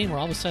in the game where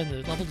all of a sudden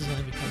the level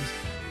design becomes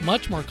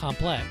much more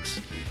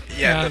complex.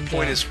 Yeah, and the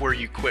point is where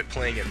you quit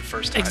playing it the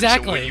first time.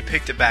 Exactly. So when you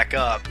picked it back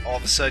up, all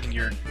of a sudden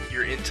you're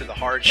into the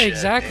hard shit.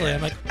 Exactly. And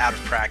I'm like, out of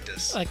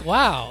practice. Like,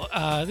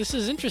 wow, this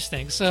is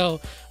interesting. So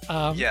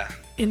yeah.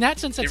 In that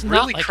sense, it's it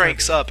not really like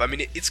cranks Kirby. up. I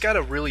mean, it's got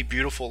a really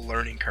beautiful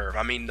learning curve.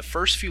 I mean, the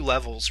first few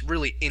levels,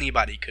 really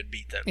anybody could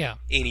beat them. Yeah.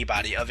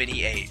 Anybody of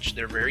any age.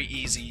 They're very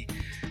easy.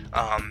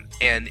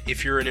 And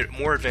if you're a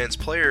more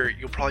advanced player,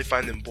 you'll probably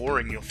find them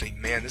boring. You'll think,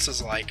 man, this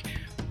is like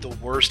the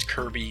worst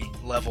Kirby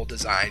level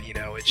design.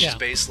 It's just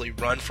basically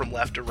run from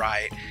left to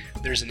right.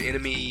 There's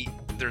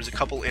a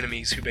couple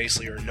enemies who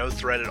basically are no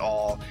threat at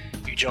all.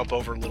 You jump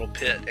over a little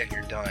pit and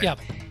you're done. Yep.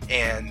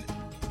 And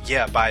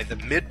yeah, by the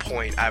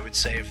midpoint, I would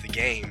say, of the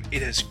game,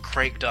 it has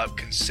cranked up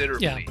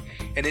considerably.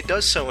 Yeah. And it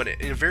does so in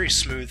a very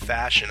smooth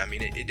fashion. I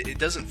mean, it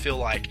doesn't feel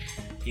like,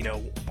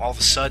 all of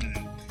a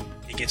sudden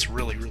it gets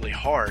really, really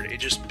hard. It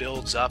just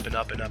builds up and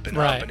up and up and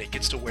up, and it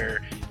gets to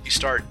where you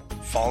start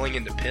falling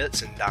into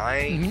pits and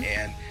dying,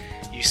 and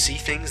you see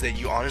things that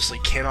you honestly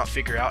cannot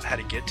figure out how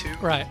to get to.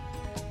 Right.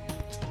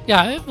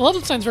 Yeah, the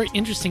level design is very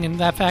interesting in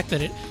that fact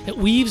that it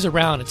weaves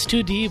around. It's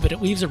 2D, but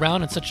it weaves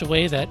around in such a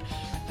way that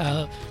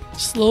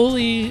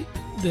slowly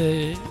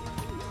the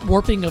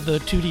warping of the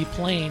 2D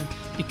plane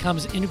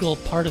becomes an integral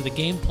part of the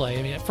gameplay.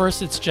 I mean, at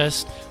first it's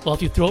just, well,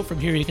 if you throw it from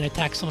here, you can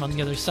attack someone on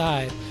the other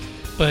side.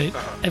 But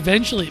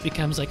eventually it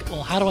becomes like,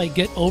 well, how do I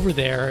get over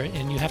there?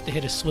 And you have to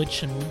hit a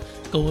switch and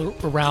go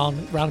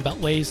around roundabout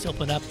ways to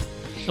open up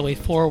the way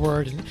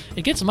forward. And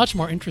it gets much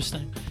more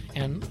interesting.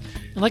 And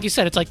like you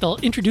said, it's like they'll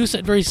introduce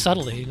it very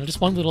subtly,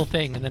 just one little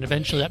thing, and then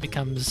eventually that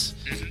becomes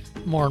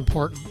more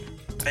important.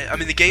 I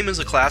mean, the game is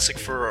a classic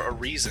for a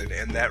reason,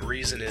 and that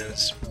reason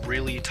is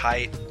really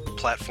tight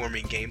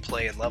platforming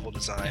gameplay and level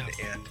design,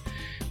 and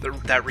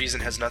that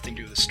reason has nothing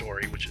to do with the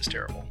story, which is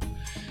terrible.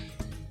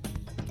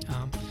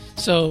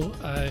 So,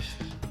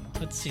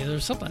 let's see,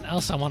 there's something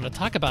else I wanted to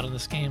talk about in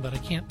this game, but I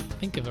can't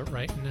think of it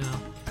right now.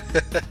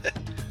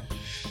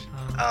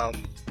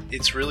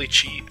 It's really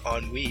cheap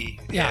on Wii,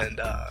 and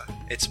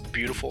it's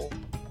beautiful,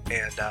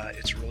 and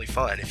it's really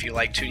fun. If you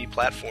like 2D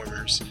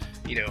platformers,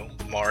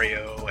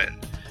 Mario and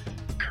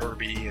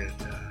Kirby and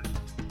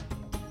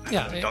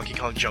Donkey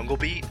Kong Jungle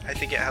Beat, I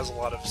think it has a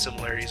lot of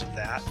similarities with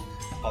that.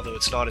 Although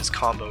it's not as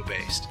combo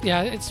based.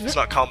 Yeah, it's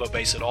not combo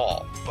based at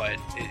all, but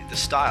the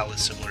style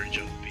is similar to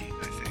Jungle Beat,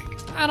 I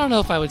think. I don't know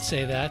if I would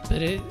say that,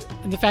 but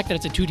and the fact that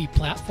it's a 2D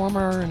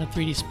platformer in a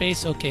 3D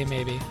space, okay,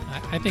 maybe.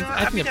 I think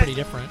they're pretty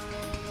different.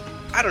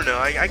 I don't know.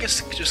 I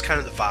guess just kind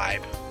of the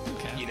vibe.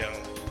 Okay.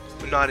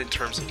 But not in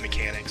terms of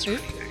mechanics or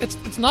anything.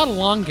 It's not a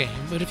long game,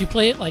 but if you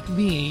play it like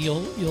me,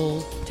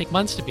 you'll take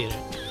months to beat it.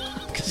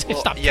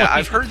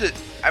 I've heard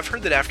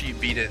that after you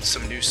beat it,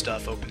 some new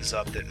stuff opens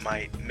up that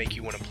might make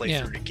you want to play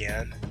through it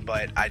again,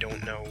 but I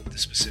don't know the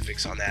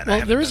specifics on that.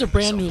 Well, there is a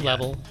brand new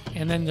level,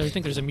 and then I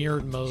think there's a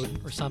mirrored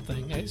mode or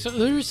something. So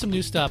there is some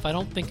new stuff. I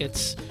don't think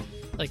it's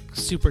like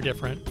super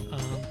different,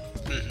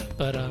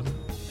 but I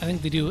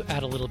think they do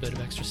add a little bit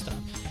of extra stuff.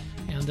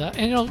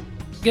 And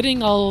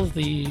getting all of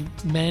the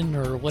men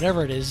or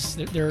whatever it is,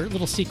 there are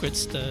little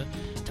secrets to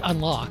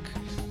unlock,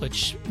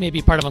 which may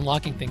be part of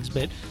unlocking things,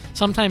 but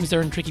sometimes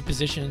they're in tricky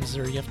positions,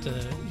 or you have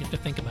to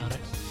think about it.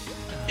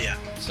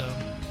 So,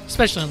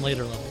 especially on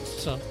later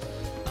levels. So,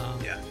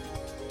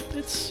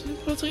 it's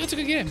a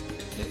good game.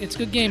 It's a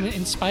good game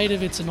in spite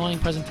of its annoying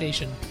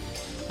presentation.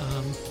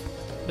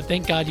 But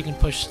thank God you can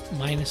push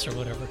minus or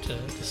whatever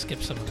to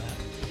skip some of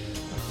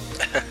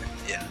that.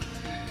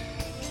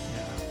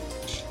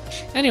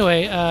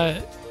 Anyway,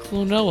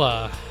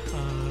 Klonoa.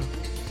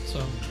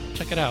 So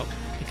check it out,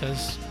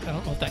 because I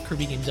don't know if that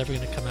Kirby game's ever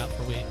going to come out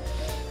for Wii.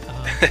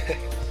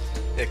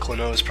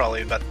 Klonoa is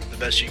probably about the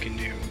best you can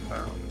do.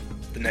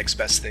 The next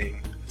best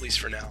thing, at least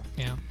for now.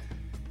 Yeah.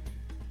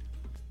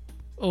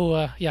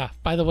 Oh, yeah.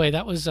 By the way,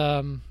 that was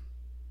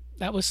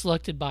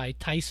selected by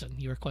Tyson.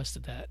 He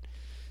requested that.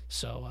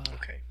 So.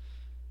 Okay.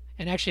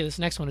 And actually, this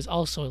next one is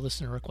also a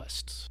listener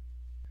request.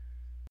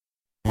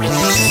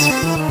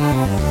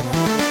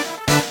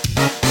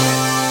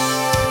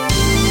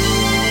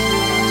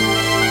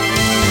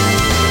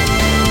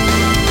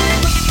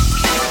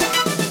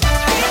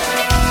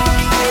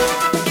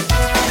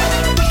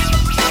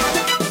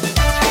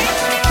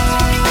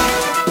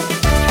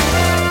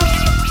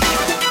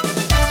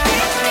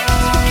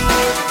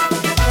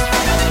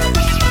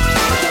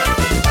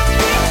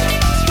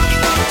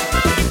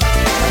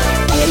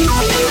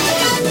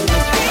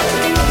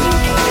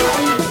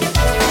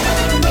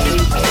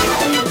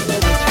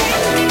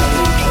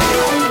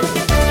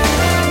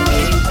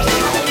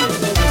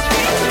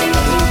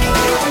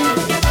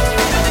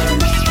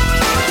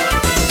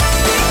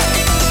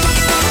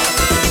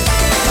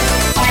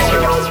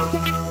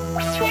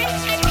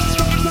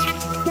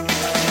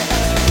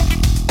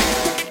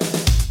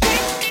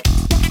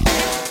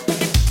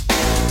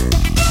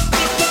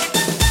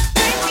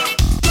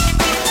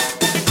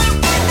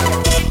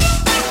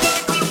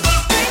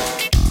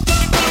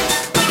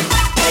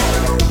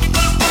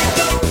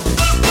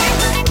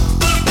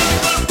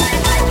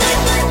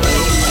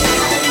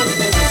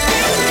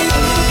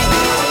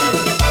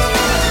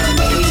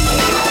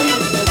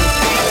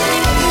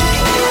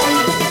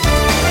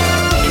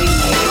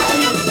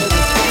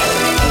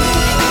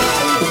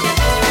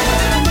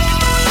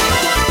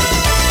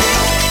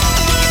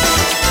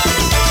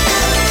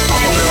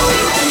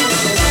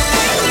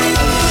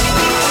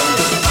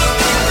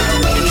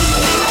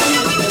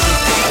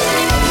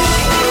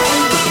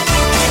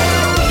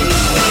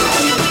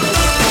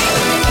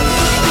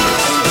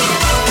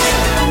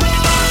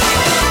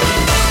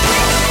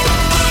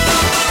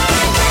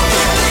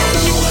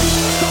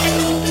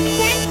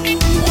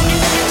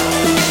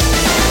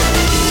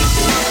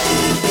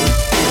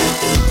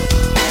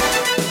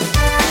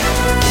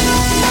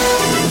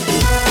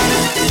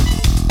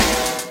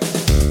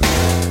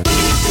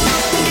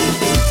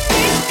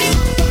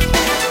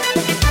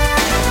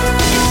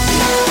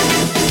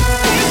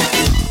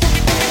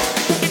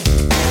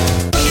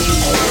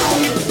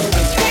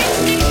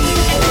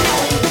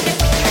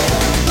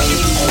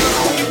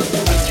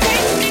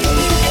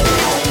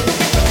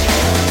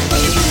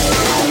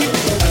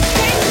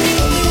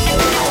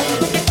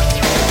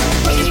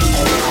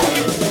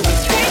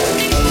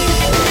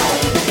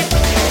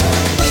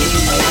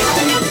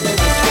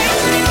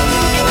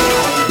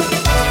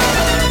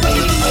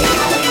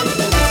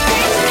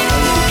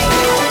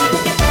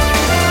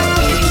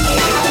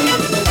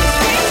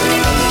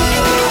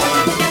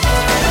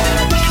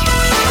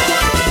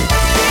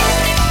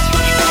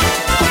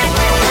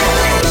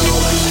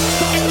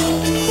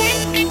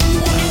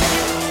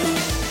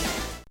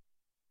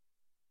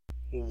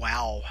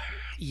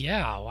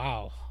 Yeah,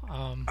 wow.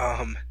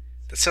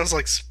 That sounds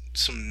like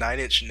some Nine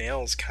Inch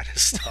Nails kind of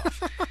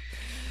stuff.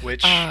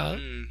 Which,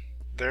 Trent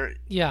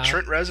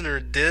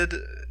Reznor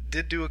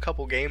did do a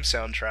couple game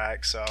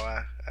soundtracks, so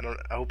I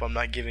hope I'm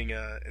not giving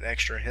an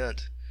extra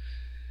hint.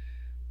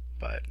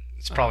 But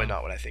it's probably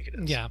not what I think it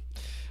is. Yeah.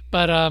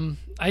 But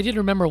I did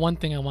remember one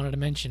thing I wanted to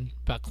mention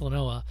about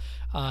Klonoa.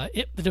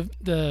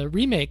 The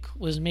remake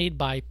was made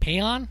by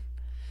Payon,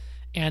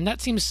 and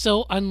that seems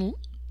so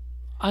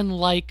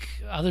unlike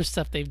other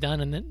stuff they've done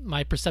and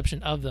my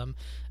perception of them.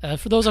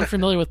 For those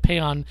unfamiliar with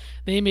Payon,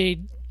 they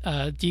made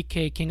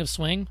DK King of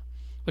Swing,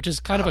 which is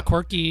kind of a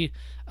quirky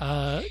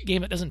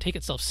game that doesn't take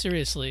itself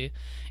seriously.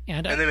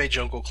 And they made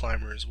Jungle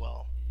Climber as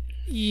well.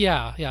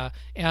 Yeah.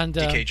 And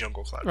DK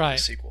Jungle Climber, right,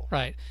 the sequel.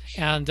 Right.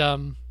 And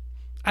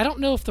I don't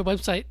know if the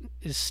website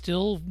is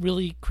still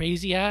really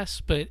crazy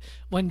ass, but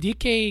when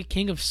DK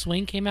King of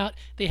Swing came out,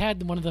 they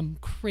had one of the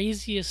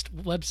craziest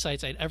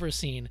websites I'd ever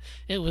seen.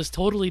 It was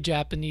totally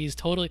Japanese,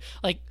 totally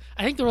I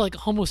think there were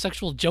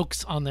homosexual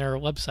jokes on their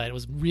website. It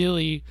was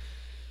really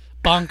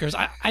bonkers.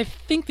 I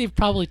think they've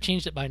probably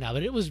changed it by now,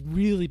 but it was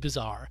really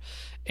bizarre.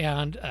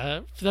 And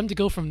for them to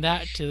go from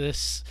that to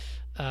this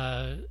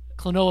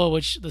Klonoa,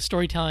 which the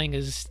storytelling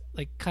is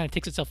kind of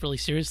takes itself really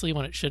seriously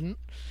when it shouldn't.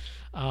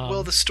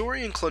 Well, the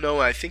story in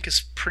Klonoa, I think,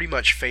 is pretty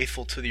much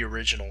faithful to the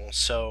original,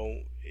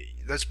 so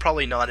that's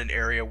probably not an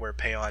area where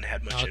Payon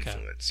had much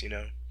influence,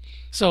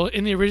 So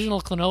in the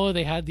original Klonoa,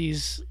 they had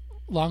these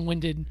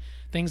long-winded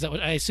things that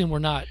I assume were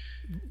not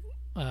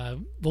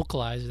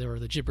vocalized; they were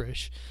the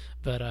gibberish.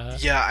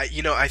 But yeah,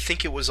 I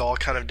think it was all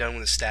kind of done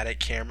with a static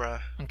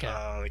camera. Okay.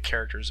 The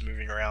characters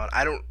moving around.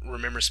 I don't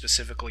remember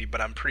specifically, but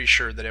I'm pretty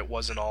sure that it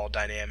wasn't all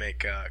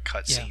dynamic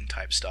cutscene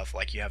type stuff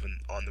like you have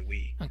on the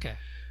Wii. Okay.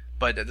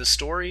 But the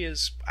story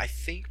is, I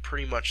think,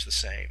 pretty much the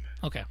same.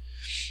 Okay.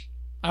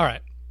 All right.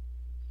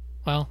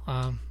 Well,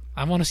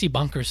 I want to see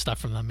bonkers stuff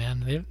from them,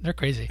 man. They're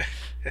crazy.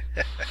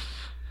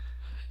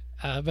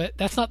 But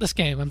that's not this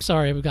game. I'm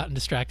sorry, we've gotten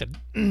distracted.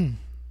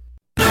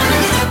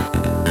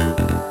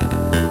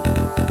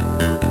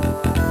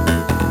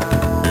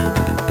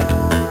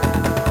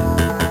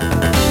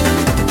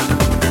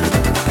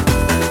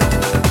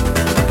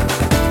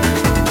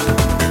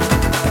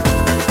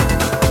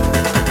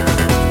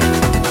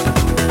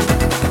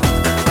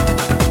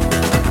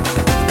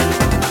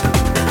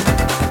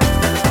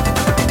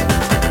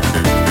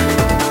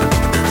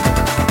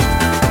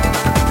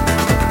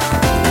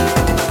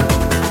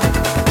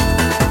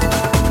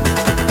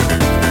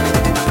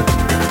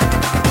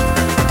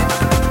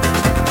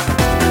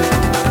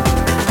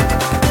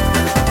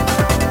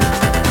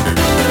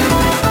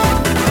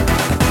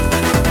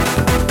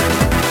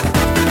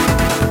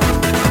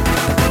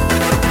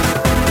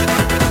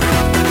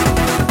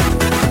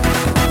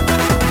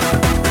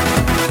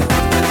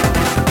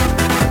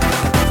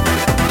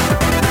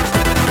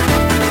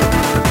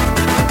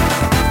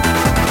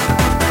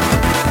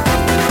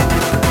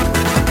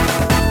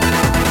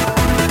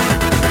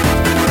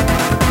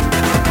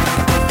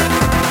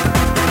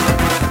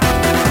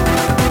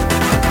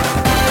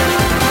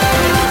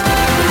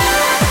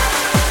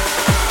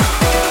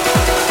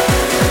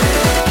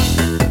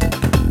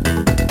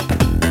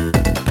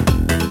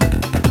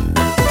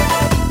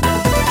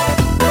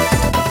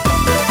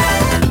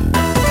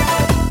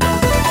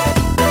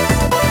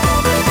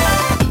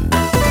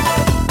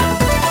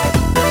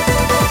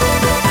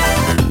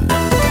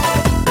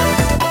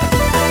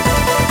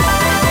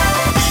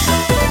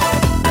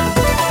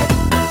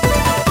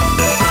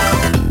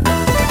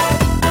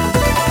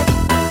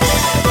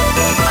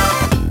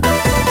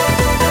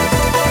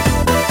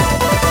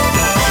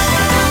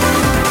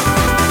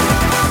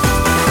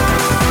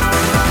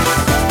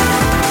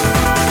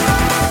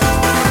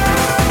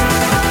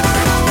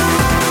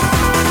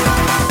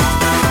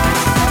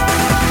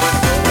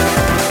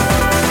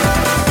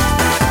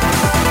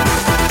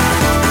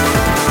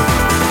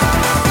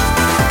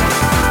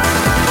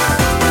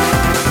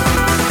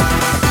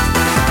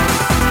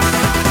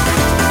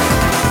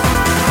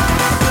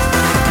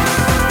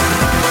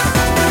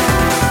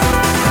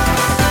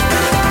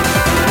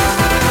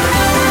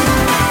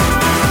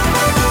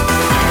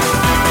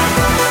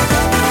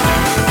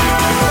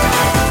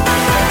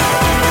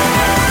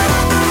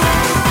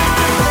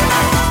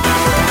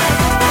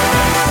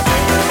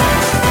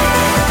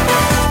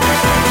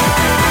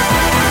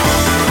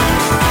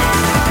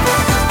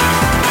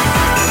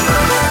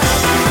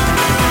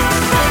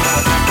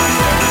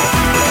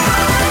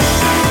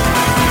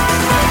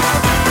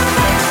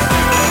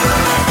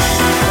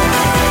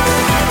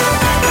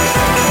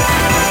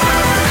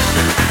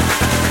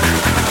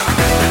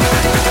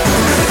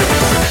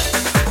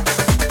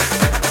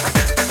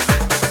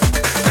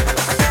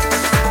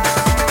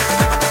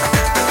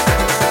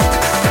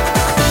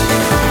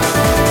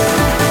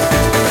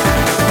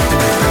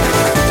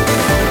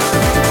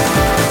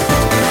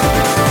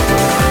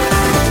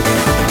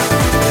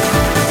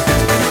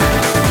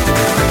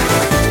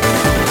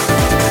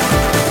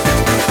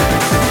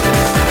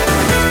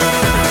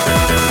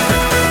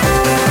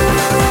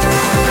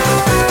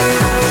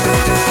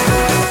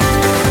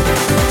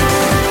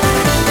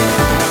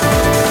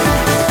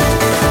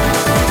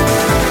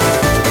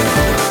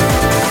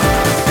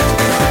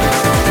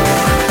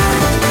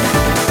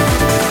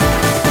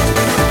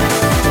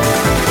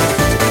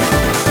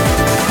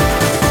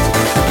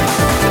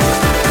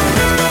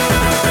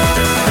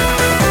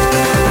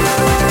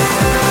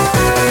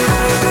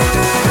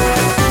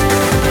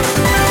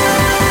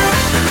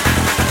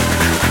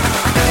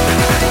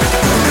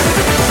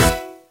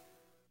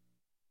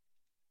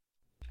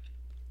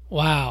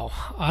 Wow,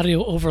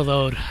 audio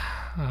overload.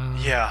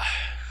 Yeah.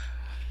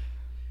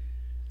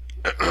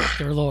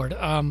 Dear Lord.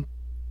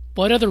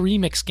 What other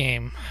remix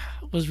game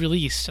was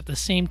released at the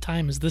same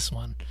time as this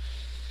one?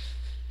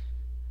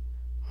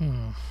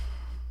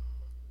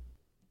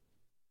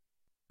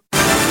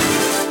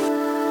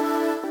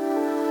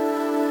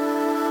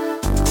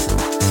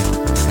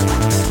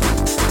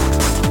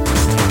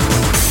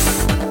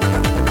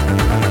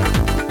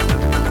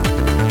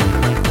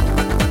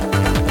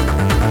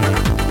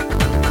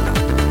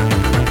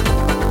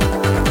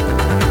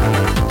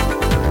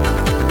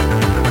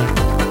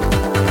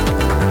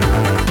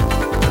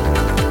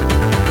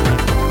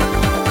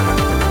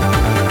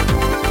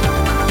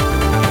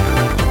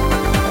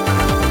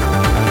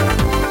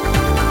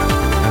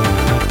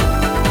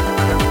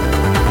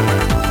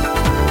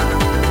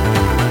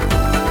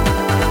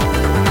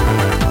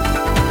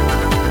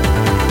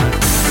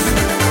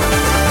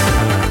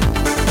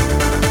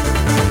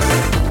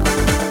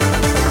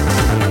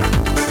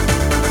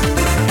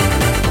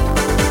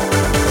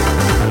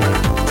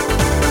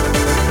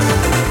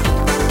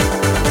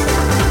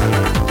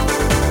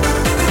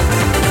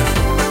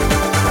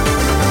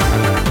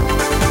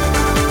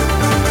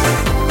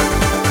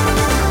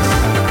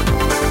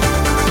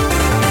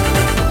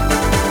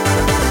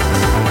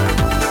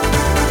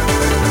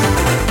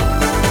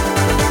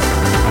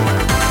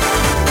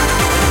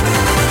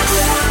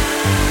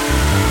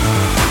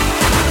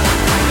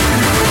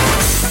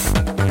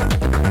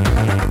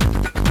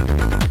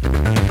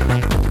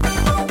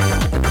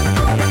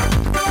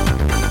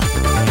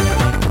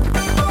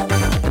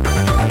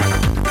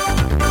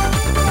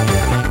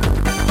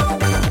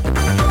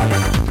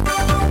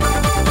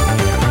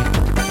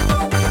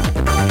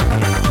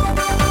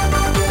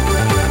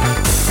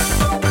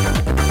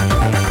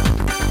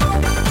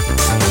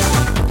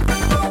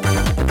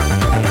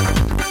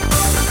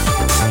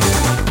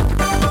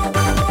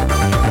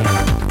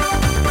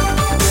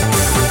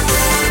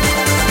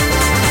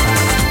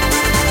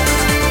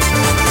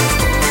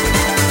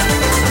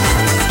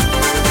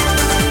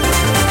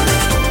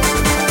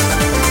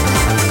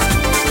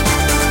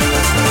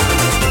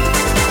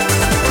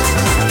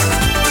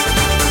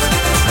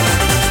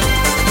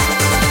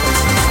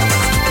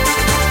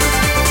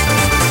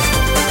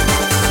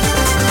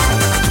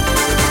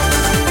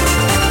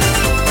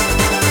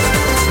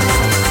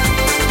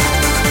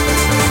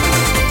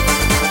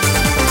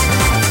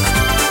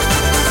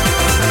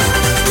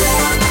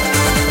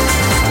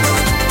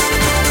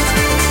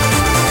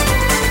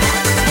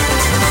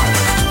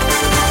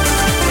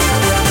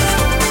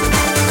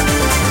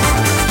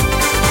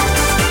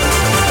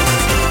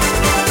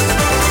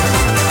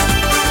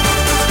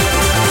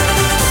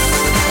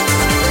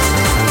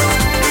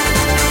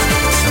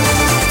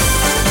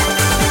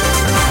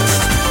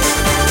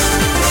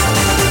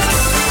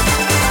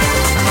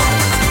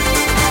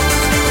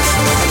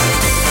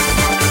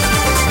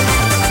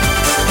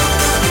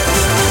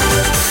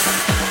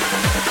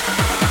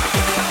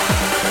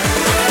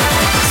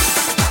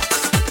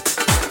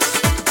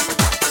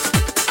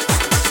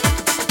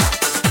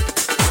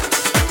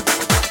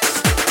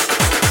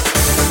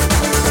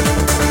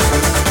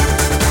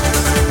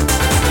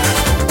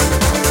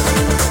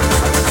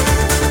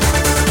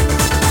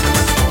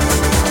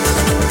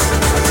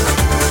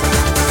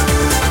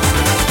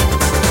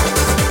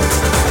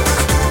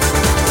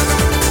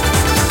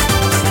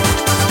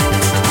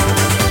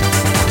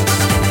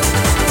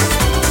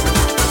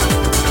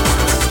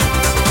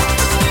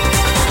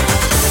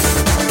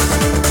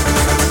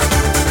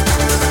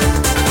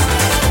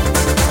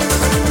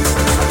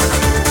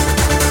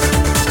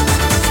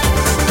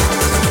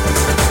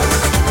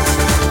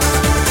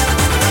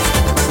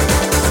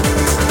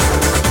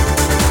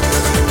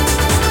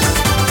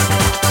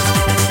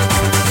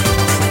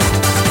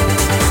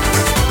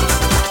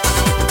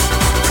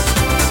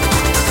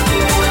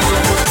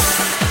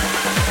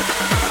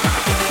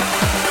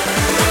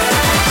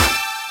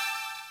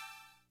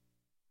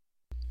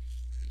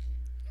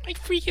 My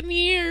freaking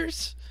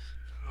ears!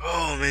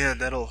 Oh man,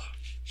 that'll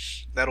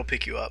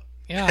pick you up.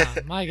 Yeah,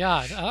 my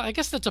God. I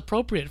guess that's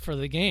appropriate for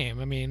the game.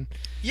 I mean,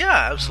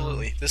 Yeah,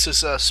 absolutely. This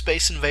is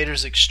Space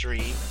Invaders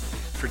Extreme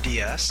for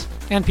DS.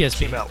 and PSP.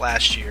 Came out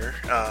last year.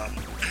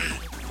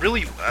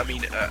 Really, I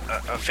mean,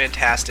 a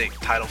fantastic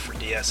title for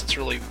DS. It's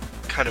really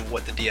kind of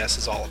what the DS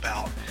is all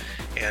about.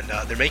 And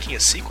they're making a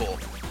sequel.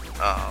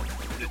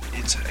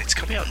 It's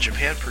coming out in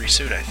Japan pretty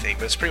soon, I think.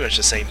 But it's pretty much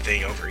the same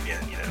thing over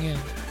again, you know.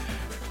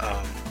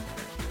 Yeah.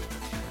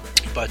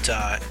 But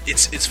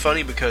it's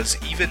funny because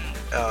even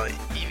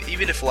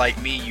if,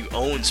 like me, you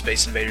own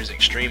Space Invaders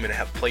Extreme and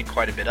have played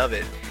quite a bit of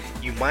it,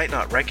 you might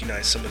not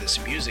recognize some of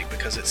this music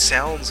because it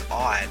sounds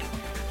odd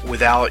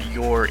without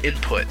your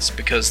inputs.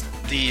 Because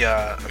the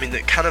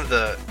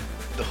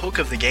hook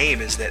of the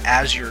game is that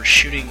as you're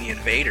shooting the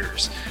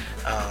invaders,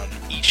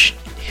 each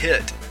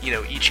hit,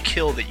 each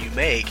kill that you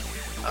make,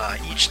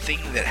 each thing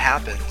that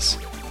happens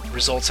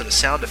results in a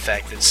sound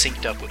effect that's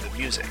synced up with the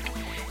music,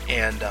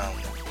 and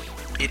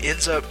it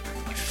ends up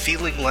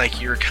feeling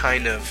like you're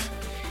kind of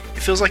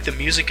it feels like the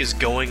music is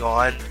going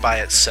on by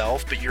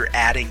itself, but you're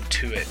adding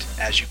to it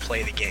as you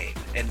play the game.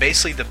 And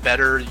basically, the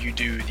better you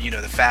do,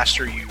 the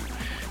faster you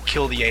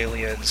kill the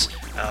aliens,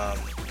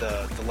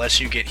 the less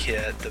you get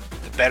hit, the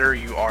better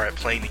you are at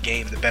playing the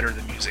game, the better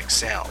the music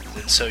sounds.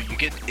 And so you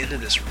get into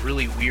this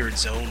really weird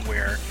zone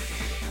where,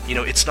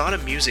 it's not a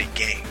music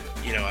game.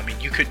 I mean,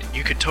 you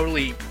could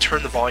totally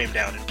turn the volume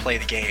down and play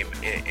the game,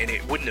 and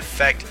it wouldn't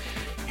affect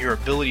your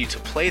ability to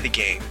play the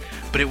game,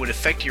 but it would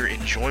affect your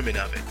enjoyment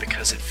of it,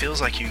 because it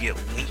feels like you get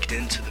linked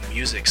into the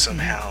music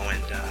somehow,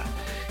 and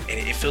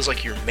it feels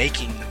like you're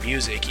making the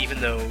music, even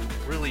though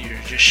really you're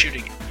just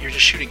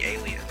shooting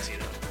aliens.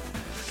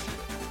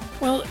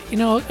 Well,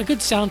 a good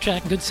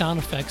soundtrack and good sound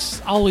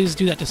effects always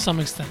do that to some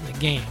extent in the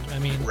game. I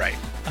mean, right.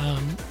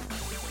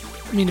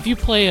 If you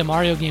play a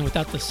Mario game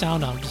without the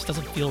sound on, it just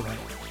doesn't feel right.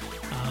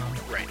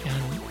 Right.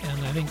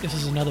 And I think this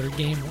is another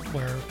game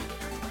where,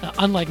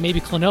 unlike maybe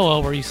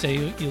Klonoa, where you say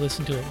you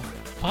listen to a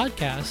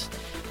podcast,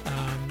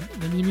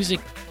 the music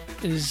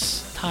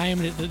is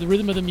timed. The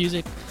rhythm of the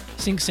music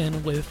syncs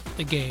in with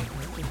the game.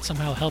 It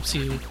somehow helps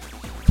you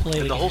play.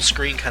 And the game. whole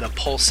screen kind of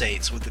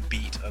pulsates with the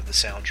beat of the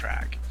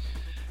soundtrack.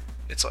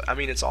 It's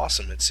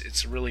awesome.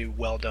 It's a really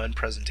well done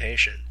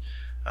presentation.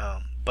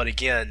 But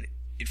again,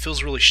 it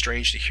feels really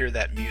strange to hear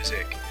that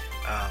music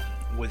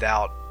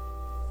without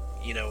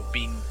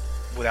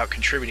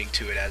contributing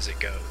to it as it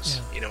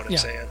goes. Yeah. You know what I'm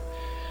saying?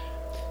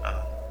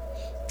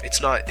 It's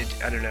not.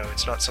 I don't know.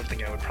 It's not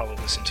something I would probably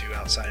listen to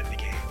outside of the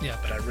game. Yeah.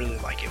 But I really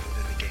like it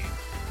within the game.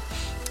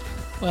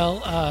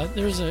 Well,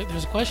 there's a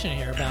question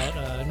here about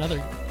another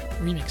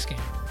remix game.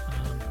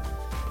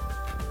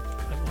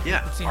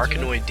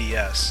 Arkanoid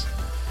DS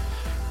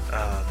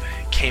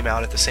came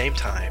out at the same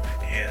time,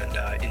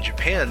 and in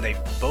Japan,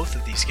 both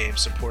of these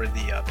games supported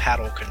the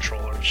paddle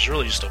controller, which is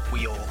really just a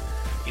wheel.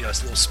 It's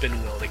a little spin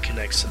wheel that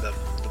connects to the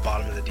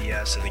bottom of the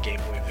DS and the Game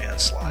Boy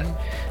Advance slot.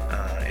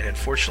 And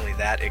unfortunately,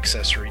 that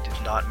accessory did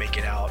not make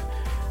it out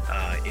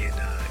in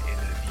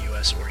the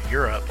US or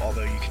Europe,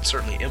 although you can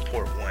certainly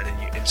import one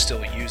and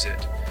still use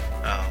it.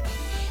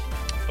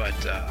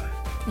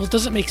 Well,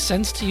 does it make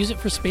sense to use it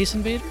for Space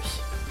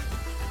Invaders?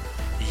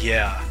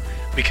 Yeah,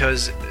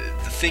 because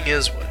the thing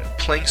is,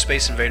 playing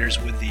Space Invaders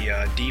with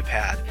the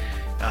D-pad,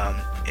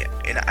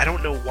 and I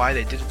don't know why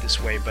they did it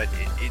this way, but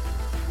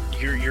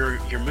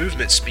your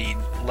movement speed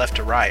left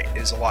to right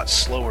is a lot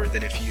slower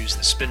than if you use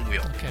the spin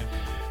wheel. Okay.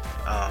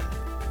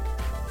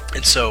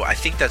 And so I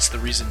think that's the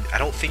reason. I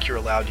don't think you're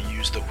allowed to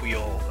use the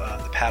wheel,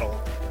 the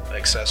paddle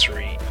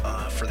accessory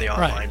for the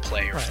online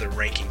play or for the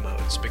ranking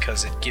modes,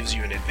 because it gives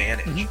you an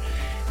advantage.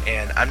 Mm-hmm.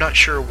 And I'm not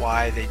sure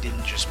why they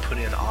didn't just put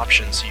in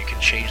options so you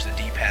can change the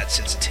D-pad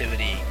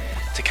sensitivity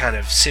to kind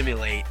of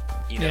simulate,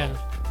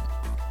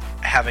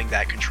 having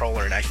that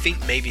controller. And I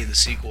think maybe in the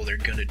sequel they're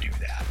going to do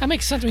that. That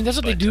makes sense. I mean, that's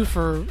what they do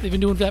they've been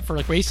doing that for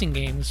like racing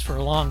games for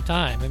a long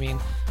time. I mean,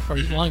 for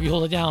as long as you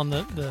hold it down,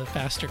 the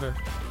faster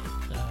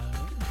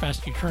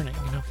you're turning,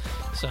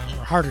 so,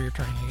 or harder you're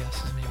turning, I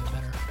guess, is maybe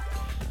better.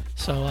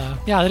 So,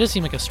 that does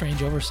seem like a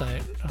strange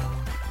oversight.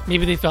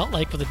 Maybe they felt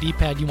like with a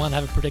D-pad you want to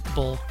have a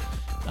predictable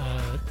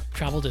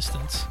travel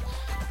distance.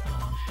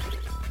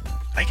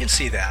 I can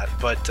see that,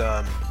 but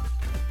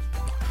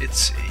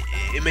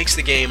it makes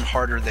the game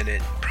harder than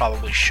it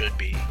probably should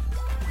be.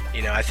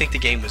 I think the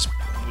game was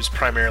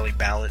primarily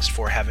balanced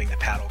for having the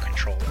paddle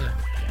controller,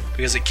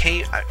 because it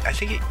came. I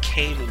think it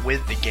came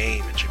with the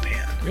game in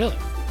Japan. Really?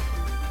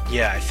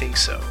 Yeah, I think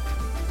so.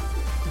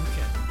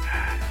 Okay.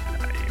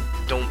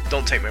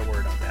 Don't take my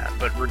word on that,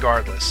 but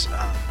regardless,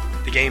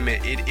 the game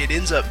it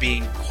ends up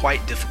being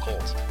quite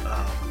difficult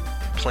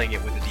playing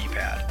it with the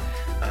D-pad,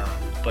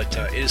 but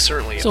it is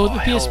certainly a hell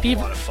of a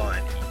lot of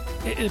fun.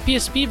 The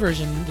PSP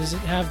version, does it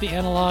have the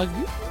analog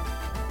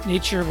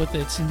nature with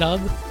its nub?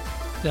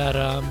 That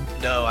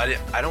No,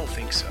 I don't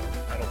think so.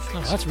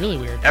 Oh, that's really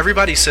weird.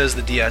 Everybody says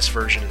the DS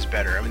version is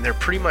better. I mean, they're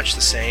pretty much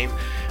the same.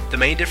 The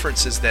main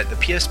difference is that the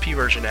PSP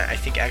version, I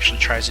think, actually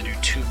tries to do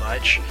too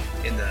much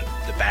in the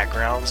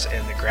backgrounds,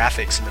 and the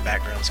graphics in the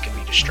backgrounds can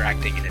be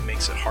distracting, and it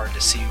makes it hard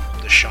to see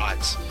the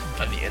shots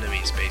of the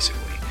enemies,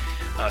 basically.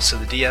 So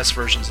the DS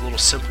version is a little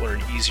simpler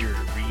and easier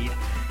to read,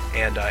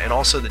 and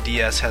also the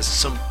DS has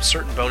some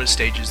certain bonus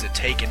stages that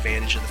take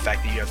advantage of the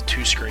fact that you have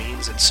two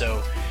screens, and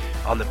so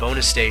on the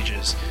bonus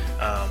stages,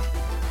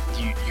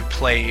 you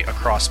play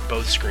across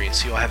both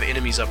screens. So you'll have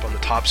enemies up on the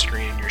top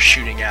screen and you're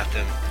shooting at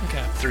them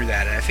through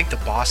that. And I think the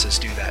bosses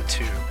do that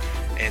too.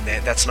 And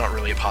that's not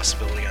really a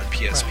possibility on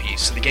PSP. Right.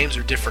 So the games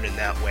are different in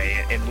that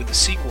way. And with the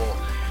sequel,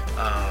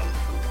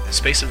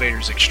 Space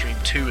Invaders Extreme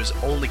 2 is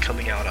only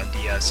coming out on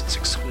DS. It's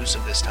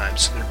exclusive this time.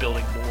 So they're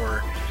building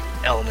more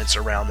elements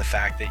around the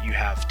fact that you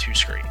have two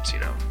screens,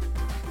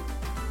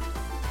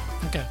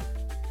 Okay.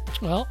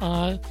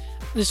 Well,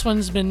 this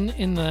one's been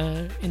in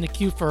the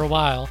queue for a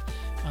while.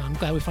 I'm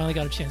glad we finally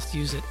got a chance to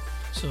use it.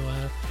 So,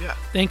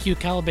 thank you,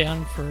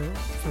 Caliban, for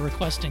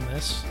requesting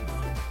this.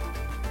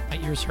 My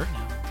ears hurt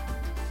now.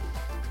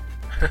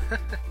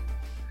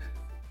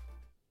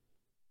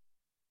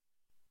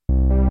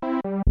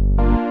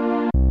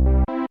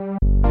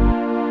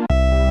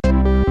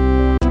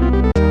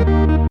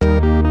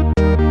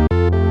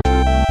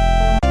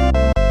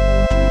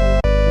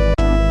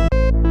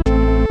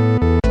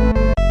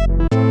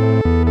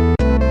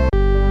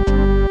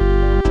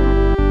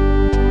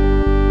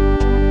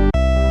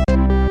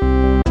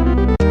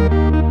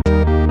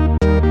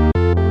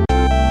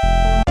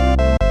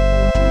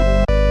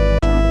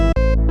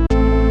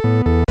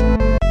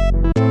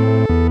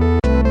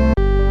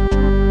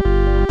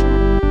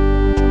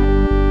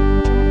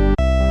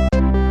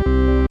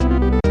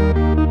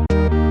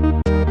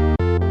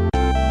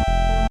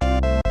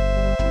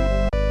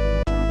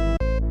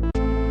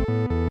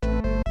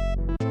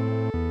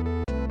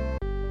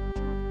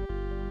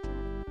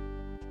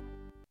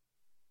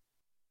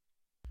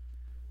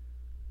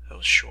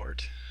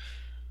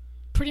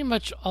 pretty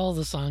much all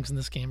the songs in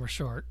this game are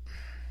short.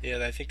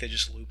 Yeah, I think they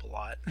just loop a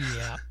lot.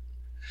 Yeah.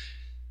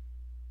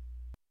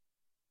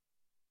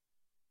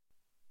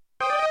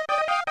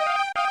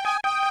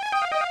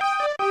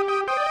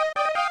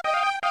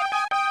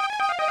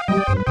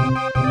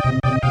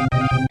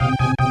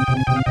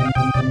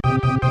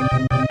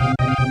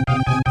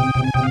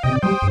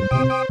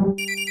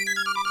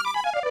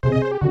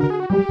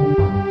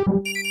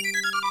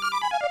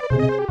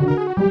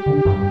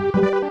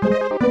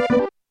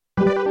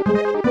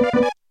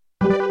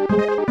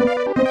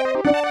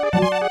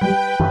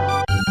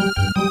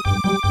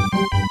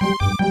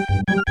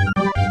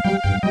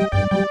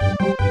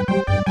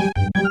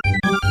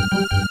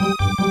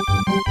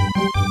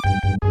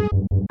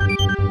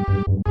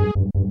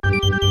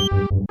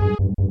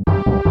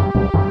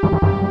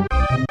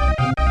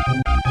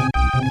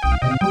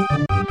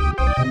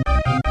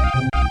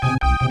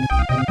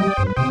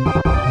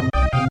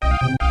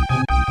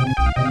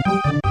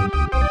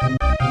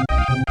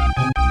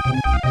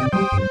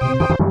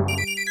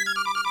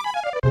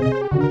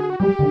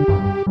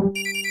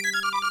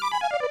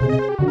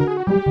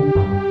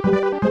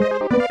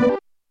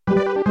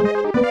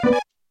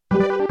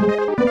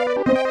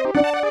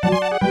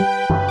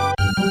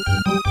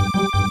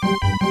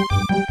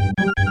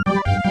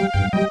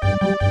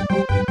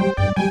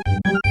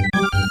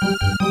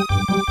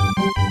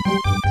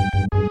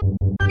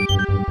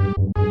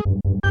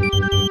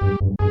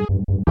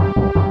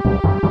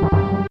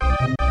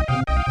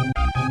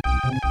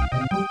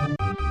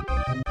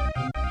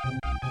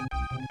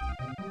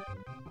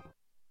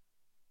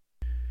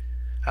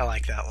 I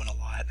like that one a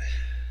lot.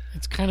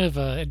 It's kind of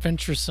a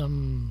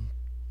adventuresome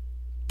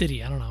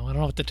ditty. I don't know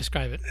what to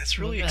describe it. It's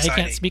really exciting. I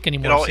can't speak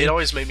anymore. It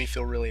always made me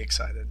feel really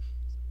excited.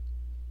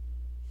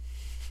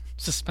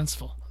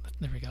 Suspenseful.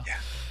 There we go.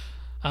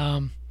 Yeah.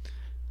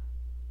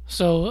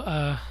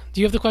 Do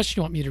you have the question?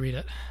 You want me to read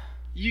it?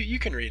 You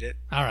can read it.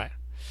 All right.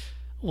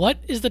 What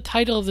is the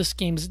title of this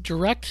game's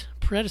direct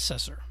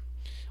predecessor,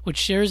 which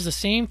shares the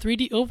same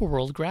 3D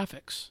overworld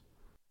graphics?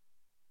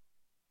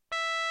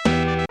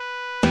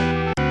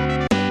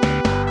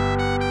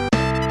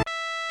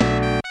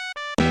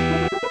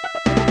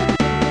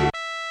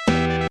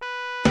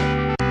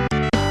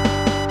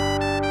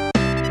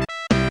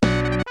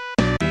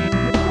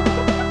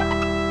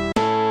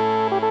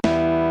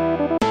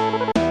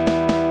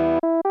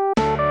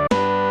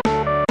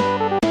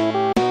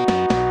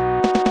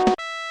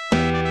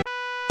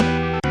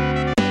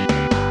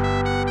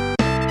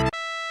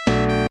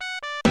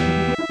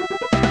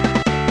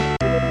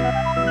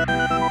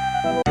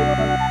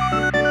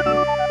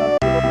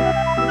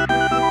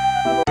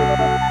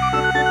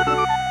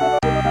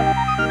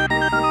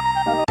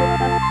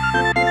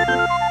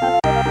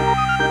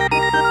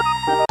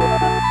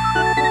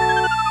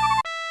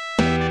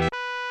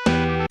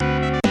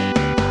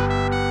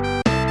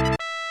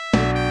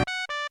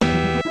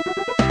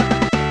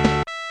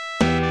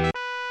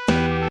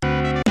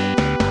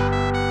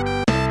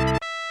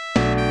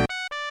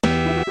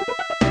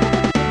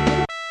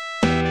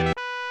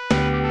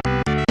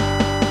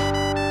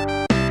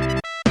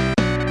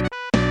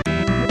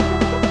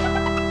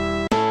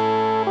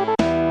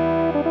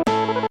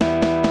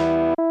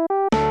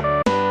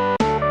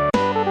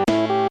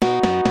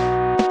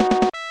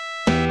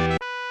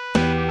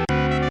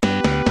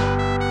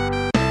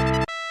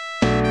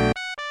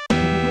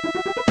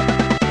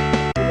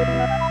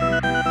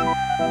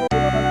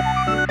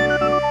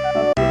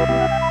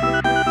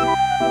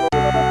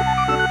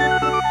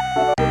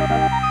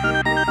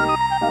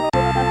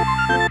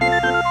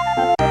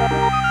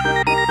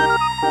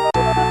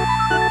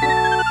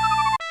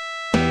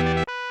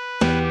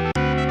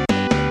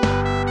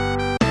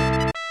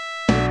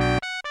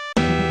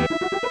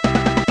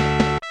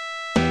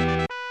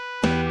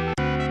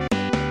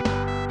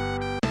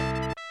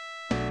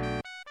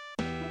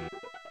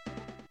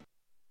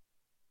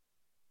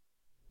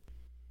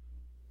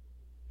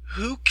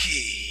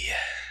 Hooky.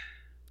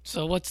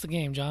 So what's the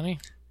game, Johnny?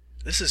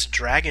 This is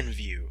Dragon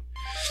View,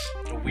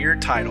 a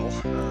weird title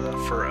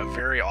for a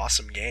very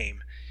awesome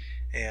game.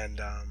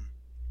 And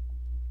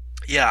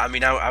yeah, I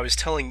mean, I was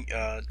telling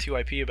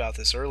 2IP about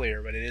this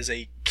earlier, but it is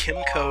a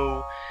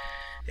Kimco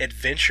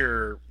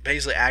adventure,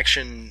 basically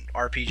action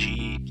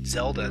RPG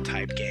Zelda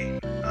type game,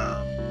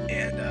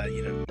 and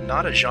you know,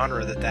 not a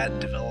genre that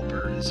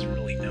developer is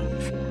really known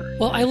for.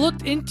 Well, I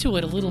looked into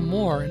it a little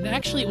more, and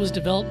actually it was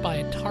developed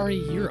by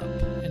Atari Europe,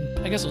 and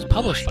I guess it was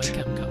published by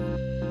Kimco.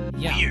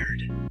 Yeah.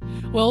 Weird.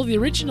 Well, the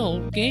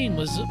original game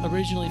was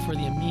originally for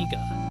the Amiga.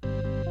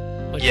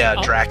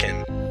 Yeah,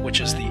 Draken, which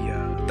is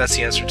that's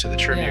the answer to the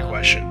trivia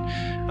question.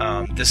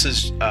 This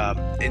is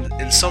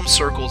in some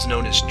circles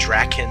known as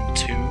Draken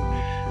 2,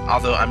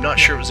 although I'm not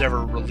sure it was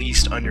ever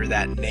released under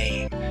that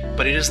name.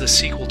 But it is the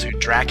sequel to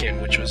Draken,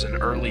 which was an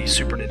early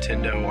Super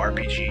Nintendo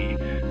RPG.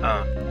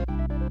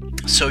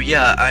 So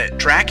yeah,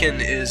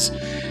 Draken is,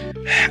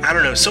 I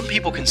don't know, some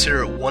people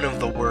consider it one of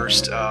the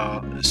worst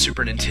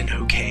Super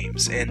Nintendo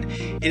games, and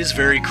it is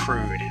very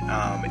crude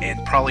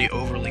and probably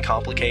overly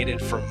complicated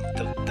from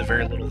the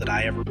very little that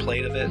I ever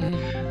played of it.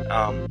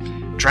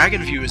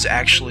 Dragon View is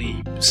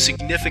actually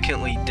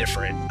significantly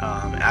different.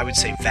 I would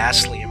say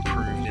vastly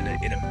improved in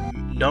a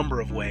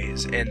number of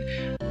ways,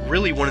 and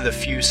really one of the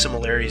few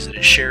similarities that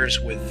it shares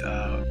with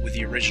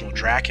the original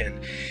Draken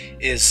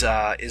is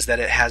that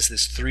it has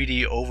this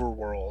 3D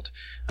overworld,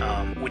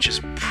 which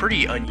is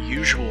pretty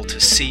unusual to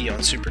see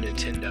on Super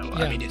Nintendo.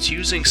 Yeah. I mean, it's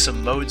using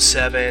some Mode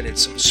 7 and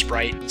some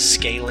sprite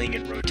scaling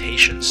and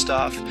rotation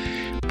stuff,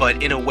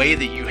 but in a way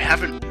that you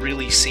haven't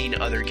really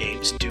seen other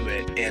games do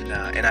it.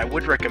 And I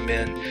would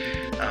recommend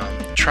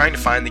trying to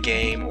find the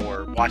game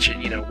or watch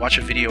it, watch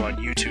a video on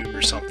YouTube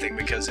or something,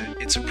 because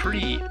it's a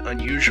pretty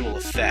unusual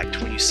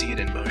effect when you see it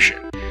in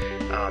motion.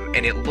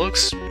 And it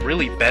looks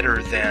really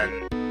better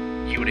than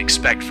you would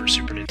expect for a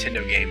Super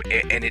Nintendo game,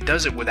 and it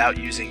does it without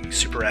using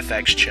Super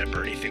FX chip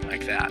or anything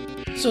like that.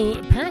 So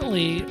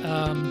apparently,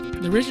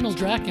 the original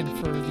Draken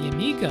for the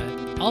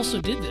Amiga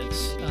also did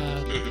this,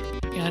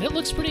 and it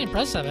looks pretty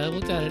impressive. I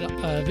looked at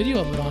a video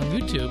of it on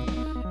YouTube,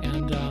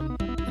 and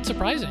it's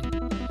surprising.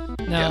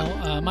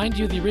 Now, mind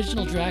you, the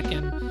original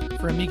Draken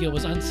for Amiga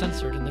was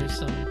uncensored, and there's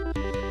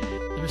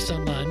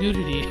some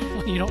nudity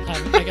when you don't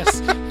have, I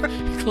guess,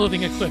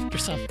 clothing equipped or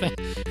something.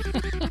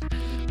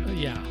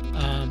 Yeah.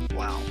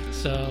 Wow.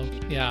 So,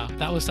 yeah,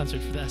 that was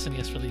censored for the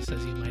SNES release,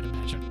 as you might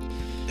imagine.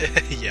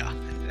 Yeah.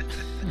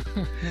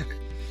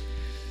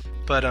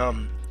 But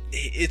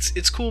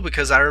it's cool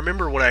because I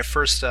remember when I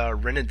first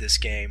rented this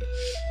game,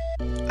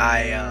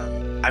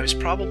 I was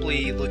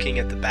probably looking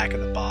at the back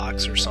of the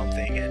box or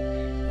something and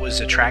was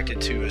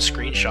attracted to a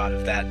screenshot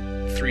of that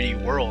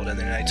 3D world, and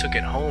then I took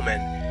it home,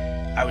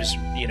 and I was,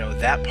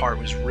 that part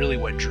was really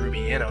what drew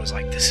me in. I was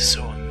like, this is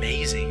so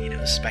amazing,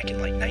 this is back in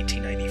like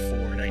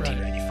 1994,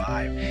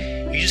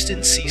 1995. You just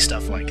didn't see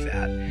stuff like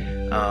that.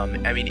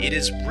 I mean, it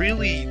is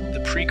really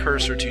the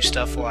precursor to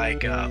stuff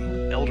like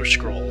Elder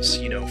Scrolls,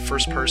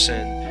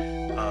 first-person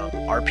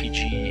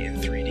RPG in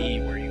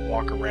 3D, where you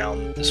walk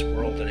around this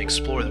world and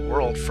explore the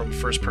world from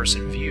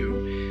first-person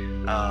view.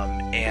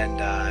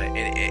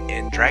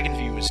 And Dragon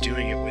View was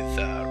doing it with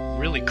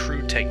really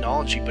crude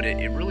technology, but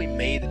it really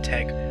made the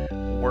tech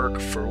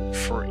work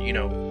for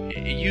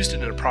it used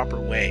it in a proper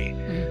way.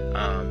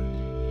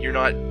 You're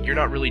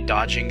not really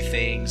dodging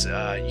things.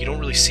 You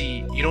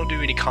don't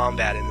do any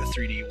combat in the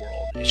 3D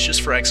world. It's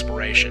just for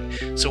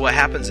exploration. So what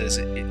happens is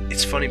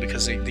it's funny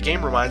because the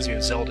game reminds me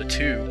of Zelda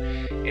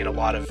 2 in a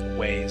lot of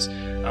ways,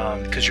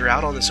 because you're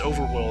out on this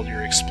overworld,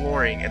 you're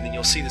exploring, and then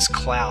you'll see this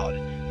cloud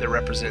that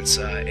represents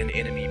an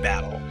enemy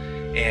battle,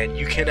 and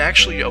you can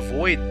actually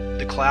avoid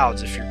the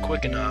clouds if you're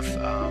quick enough,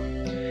 or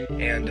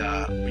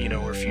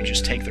if you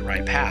just take the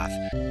right path.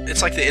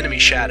 It's like the enemy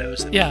shadows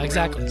that move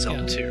around in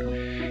Zelda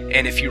 2.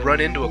 And if you run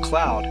into a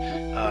cloud,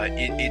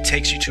 it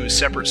takes you to a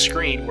separate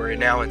screen where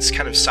now it's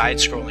kind of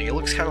side-scrolling. It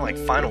looks kind of like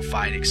Final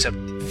Fight, except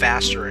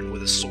faster and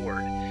with a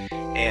sword.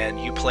 And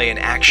you play an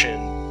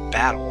action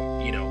battle,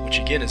 which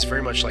again is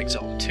very much like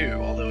Zelda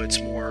 2, although it's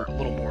a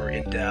little more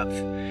in-depth.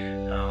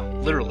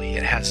 Literally,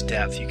 it has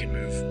depth. You can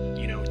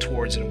move,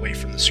 towards and away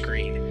from the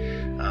screen.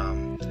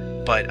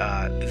 But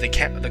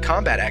the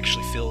combat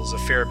actually feels a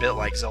fair bit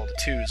like Zelda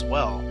 2 as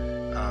well,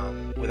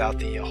 without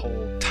the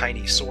whole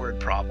tiny sword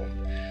problem.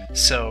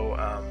 So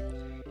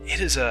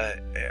it is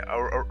a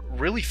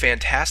really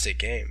fantastic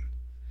game.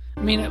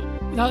 I mean,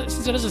 now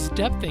since it has this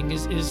depth thing,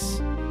 is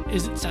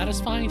it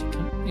satisfying?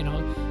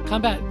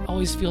 Combat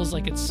always feels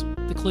like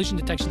the collision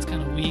detection's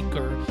kind of weak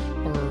or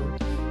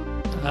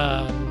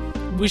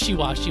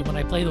wishy-washy when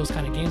I play those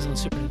kind of games on the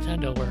Super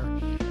Nintendo, where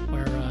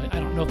I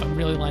don't know if I'm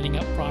really lining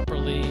up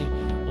properly.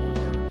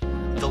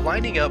 The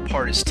lining up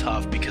part is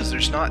tough because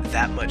there's not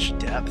that much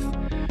depth.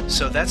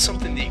 So that's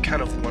something that you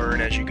kind of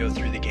learn as you go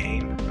through the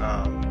game.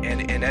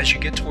 And as you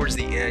get towards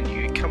the end,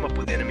 you come up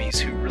with enemies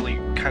who really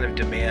kind of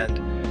demand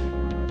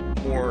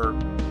more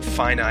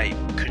finite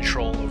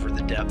control over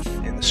the depth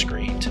in the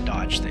screen to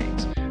dodge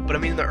things. But I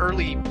mean, the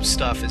early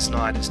stuff is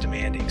not as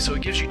demanding, so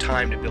it gives you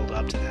time to build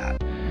up to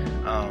that.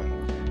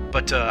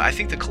 But I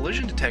think the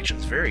collision detection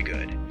is very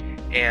good.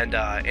 And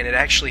it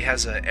actually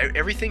has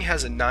everything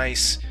has a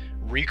nice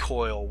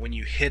recoil when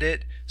you hit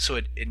it, so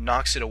it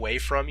knocks it away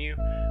from you,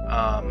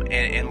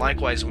 and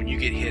likewise when you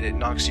get hit, it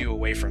knocks you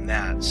away from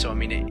that. So I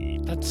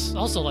mean, that's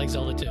also like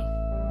Zelda 2.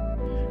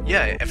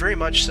 Yeah, very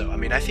much so. I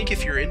mean, I think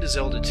if you're into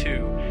Zelda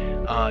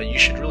 2, you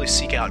should really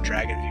seek out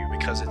Dragon View,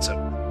 because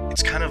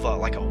it's kind of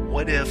like a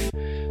what if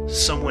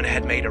someone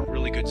had made a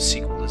really good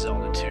sequel to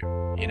Zelda 2.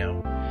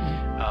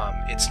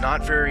 It's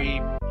not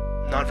very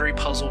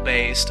puzzle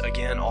based.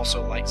 Again,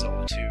 also like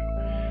Zelda 2.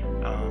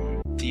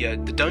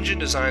 The dungeon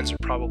designs are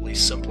probably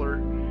simpler,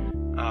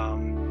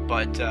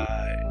 but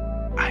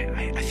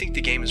I think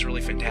the game is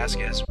really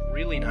fantastic. It has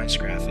really nice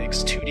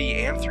graphics,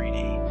 2D and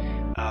 3D.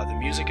 The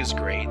music is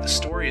great. The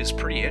story is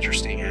pretty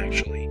interesting,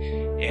 actually,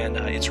 and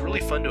it's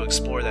really fun to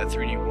explore that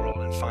 3D world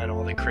and find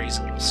all the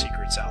crazy little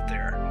secrets out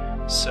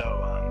there. So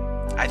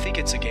I think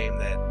it's a game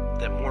that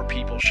more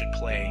people should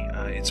play.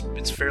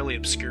 It's fairly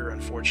obscure,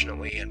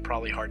 unfortunately, and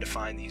probably hard to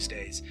find these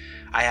days.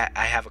 I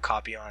have a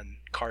copy on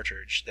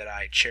cartridge that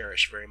I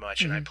cherish very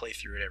much, and I play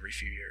through it every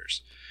few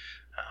years.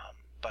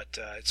 But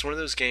it's one of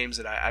those games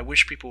that I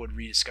wish people would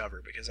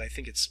rediscover because I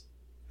think it's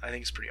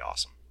pretty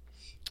awesome.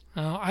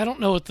 I don't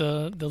know what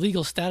the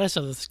legal status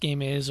of this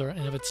game is, or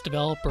and if it's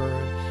developer.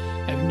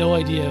 I have no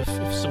idea if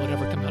so would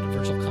ever come out of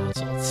Virtual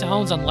Console. It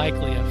sounds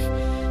unlikely if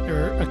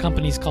there are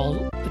companies called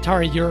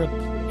Atari Europe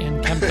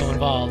and Kemco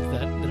involved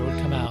that it would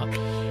come out.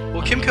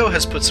 Well, Kemco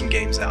has put some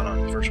games out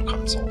on Virtual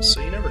Consoles,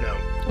 so you never know.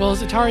 Well,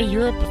 is Atari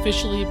Europe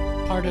officially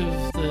part of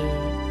the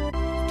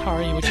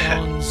Atari, which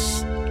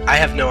owns... I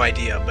have no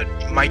idea, but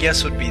my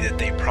guess would be that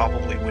they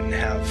probably wouldn't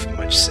have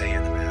much say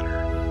in the matter.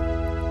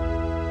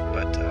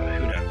 But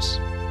who knows?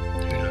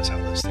 Who knows how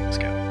those things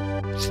go?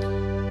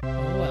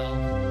 Oh, well.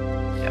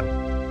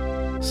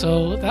 Yep.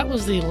 So that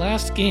was the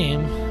last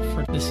game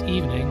for this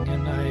evening,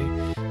 and I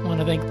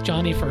want to thank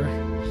Johnny for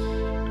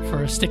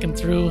sticking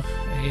through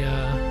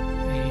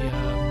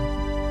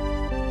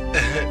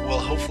Well,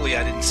 hopefully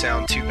I didn't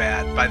sound too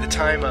bad. By the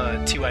time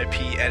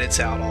 2IP edits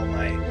out all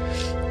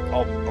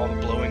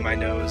the blowing my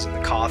nose and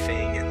the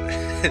coughing and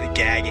the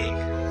gagging,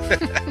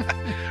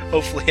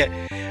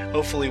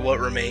 hopefully what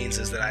remains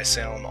is that I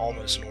sound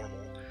almost normal.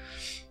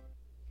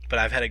 But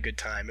I've had a good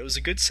time. It was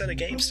a good set of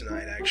games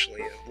tonight,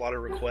 actually. A lot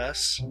of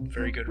requests,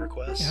 very good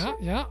requests.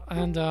 Yeah,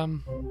 and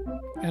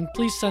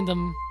please send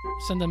them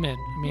in.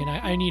 I mean,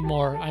 I need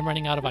more. I'm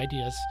running out of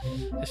ideas.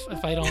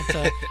 If I don't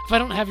if I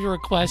don't have your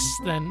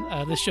requests, then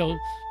this show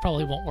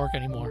probably won't work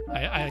anymore.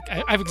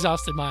 I've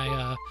exhausted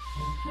my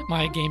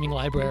my gaming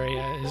library.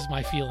 Is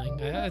my feeling.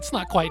 It's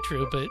not quite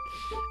true, but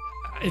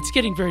it's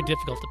getting very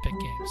difficult to pick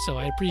games. So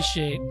I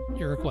appreciate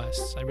your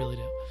requests. I really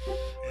do.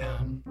 Yeah.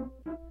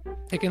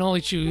 I can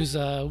only choose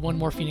one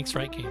more Phoenix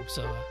Wright game,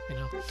 so you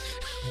know.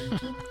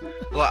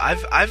 Well,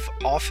 I've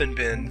often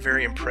been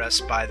very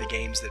impressed by the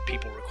games that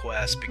people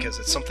request because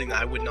it's something that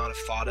I would not have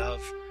thought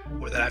of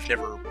or that I've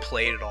never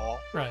played at all.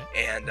 Right.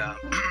 And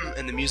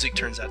and the music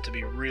turns out to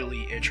be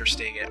really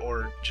interesting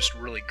or just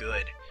really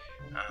good.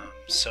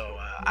 So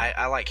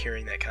I like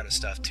hearing that kind of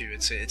stuff too.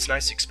 It's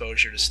nice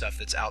exposure to stuff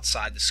that's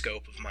outside the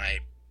scope of my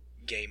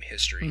game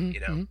history. Mm-hmm, you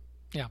know. Mm-hmm.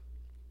 Yeah.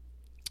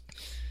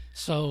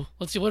 So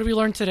let's see, what did we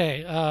learn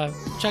today?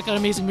 Check out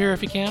Amazing Mirror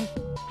if you can.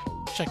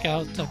 Check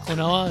out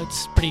Klonoa.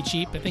 It's pretty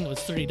cheap. I think it was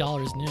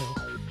 $30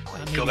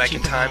 new. Go back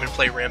in time and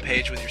play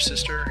Rampage with your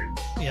sister.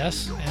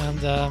 Yes,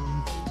 and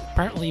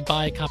apparently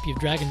buy a copy of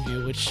Dragon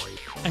View, which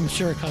I'm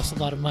sure costs a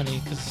lot of money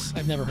because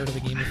I've never heard of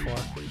the game before.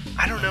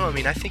 I don't know. I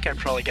mean, I think I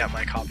probably got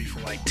my copy for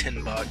like $10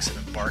 in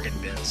a bargain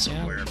bin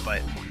somewhere. Yeah.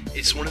 But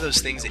it's one of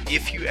those things that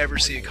if you ever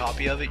see a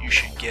copy of it, you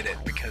should get it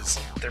because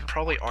there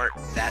probably aren't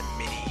that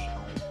many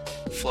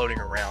floating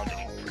around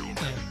anymore, you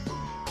know.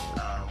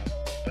 Yeah.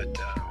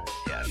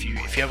 Yeah,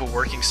 if you have a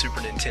working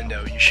Super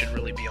Nintendo, you should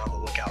really be on the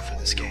lookout for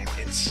this game.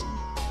 It's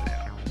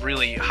a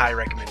really high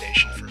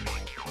recommendation for me,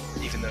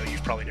 even though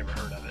you've probably never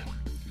heard of it.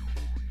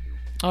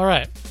 All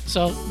right,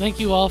 so thank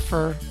you all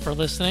for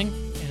listening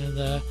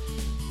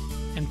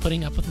and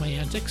putting up with my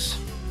antics.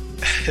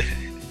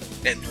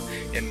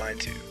 and mine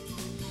too.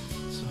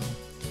 So,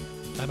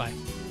 bye.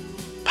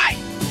 Bye.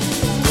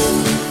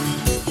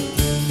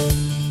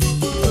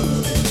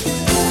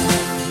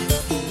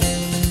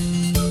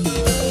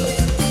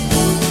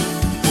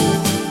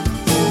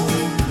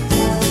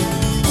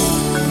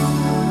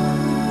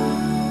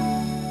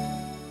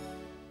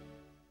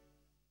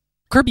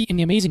 Kirby and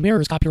the Amazing Mirror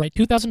is copyright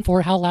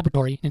 2004 HAL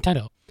Laboratory,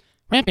 Nintendo.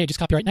 Rampage is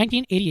copyright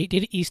 1988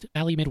 Data East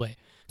Valley Midway.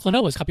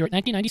 Klonoa is copyright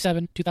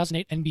 1997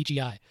 2008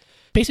 NBGI.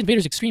 Space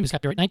Invaders Extreme is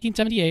copyright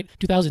 1978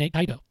 2008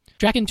 Taito.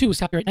 Dragon 2 is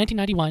copyright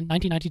 1991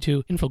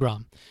 1992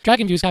 Infogram.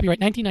 Dragon View is copyright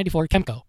 1994 Kemco.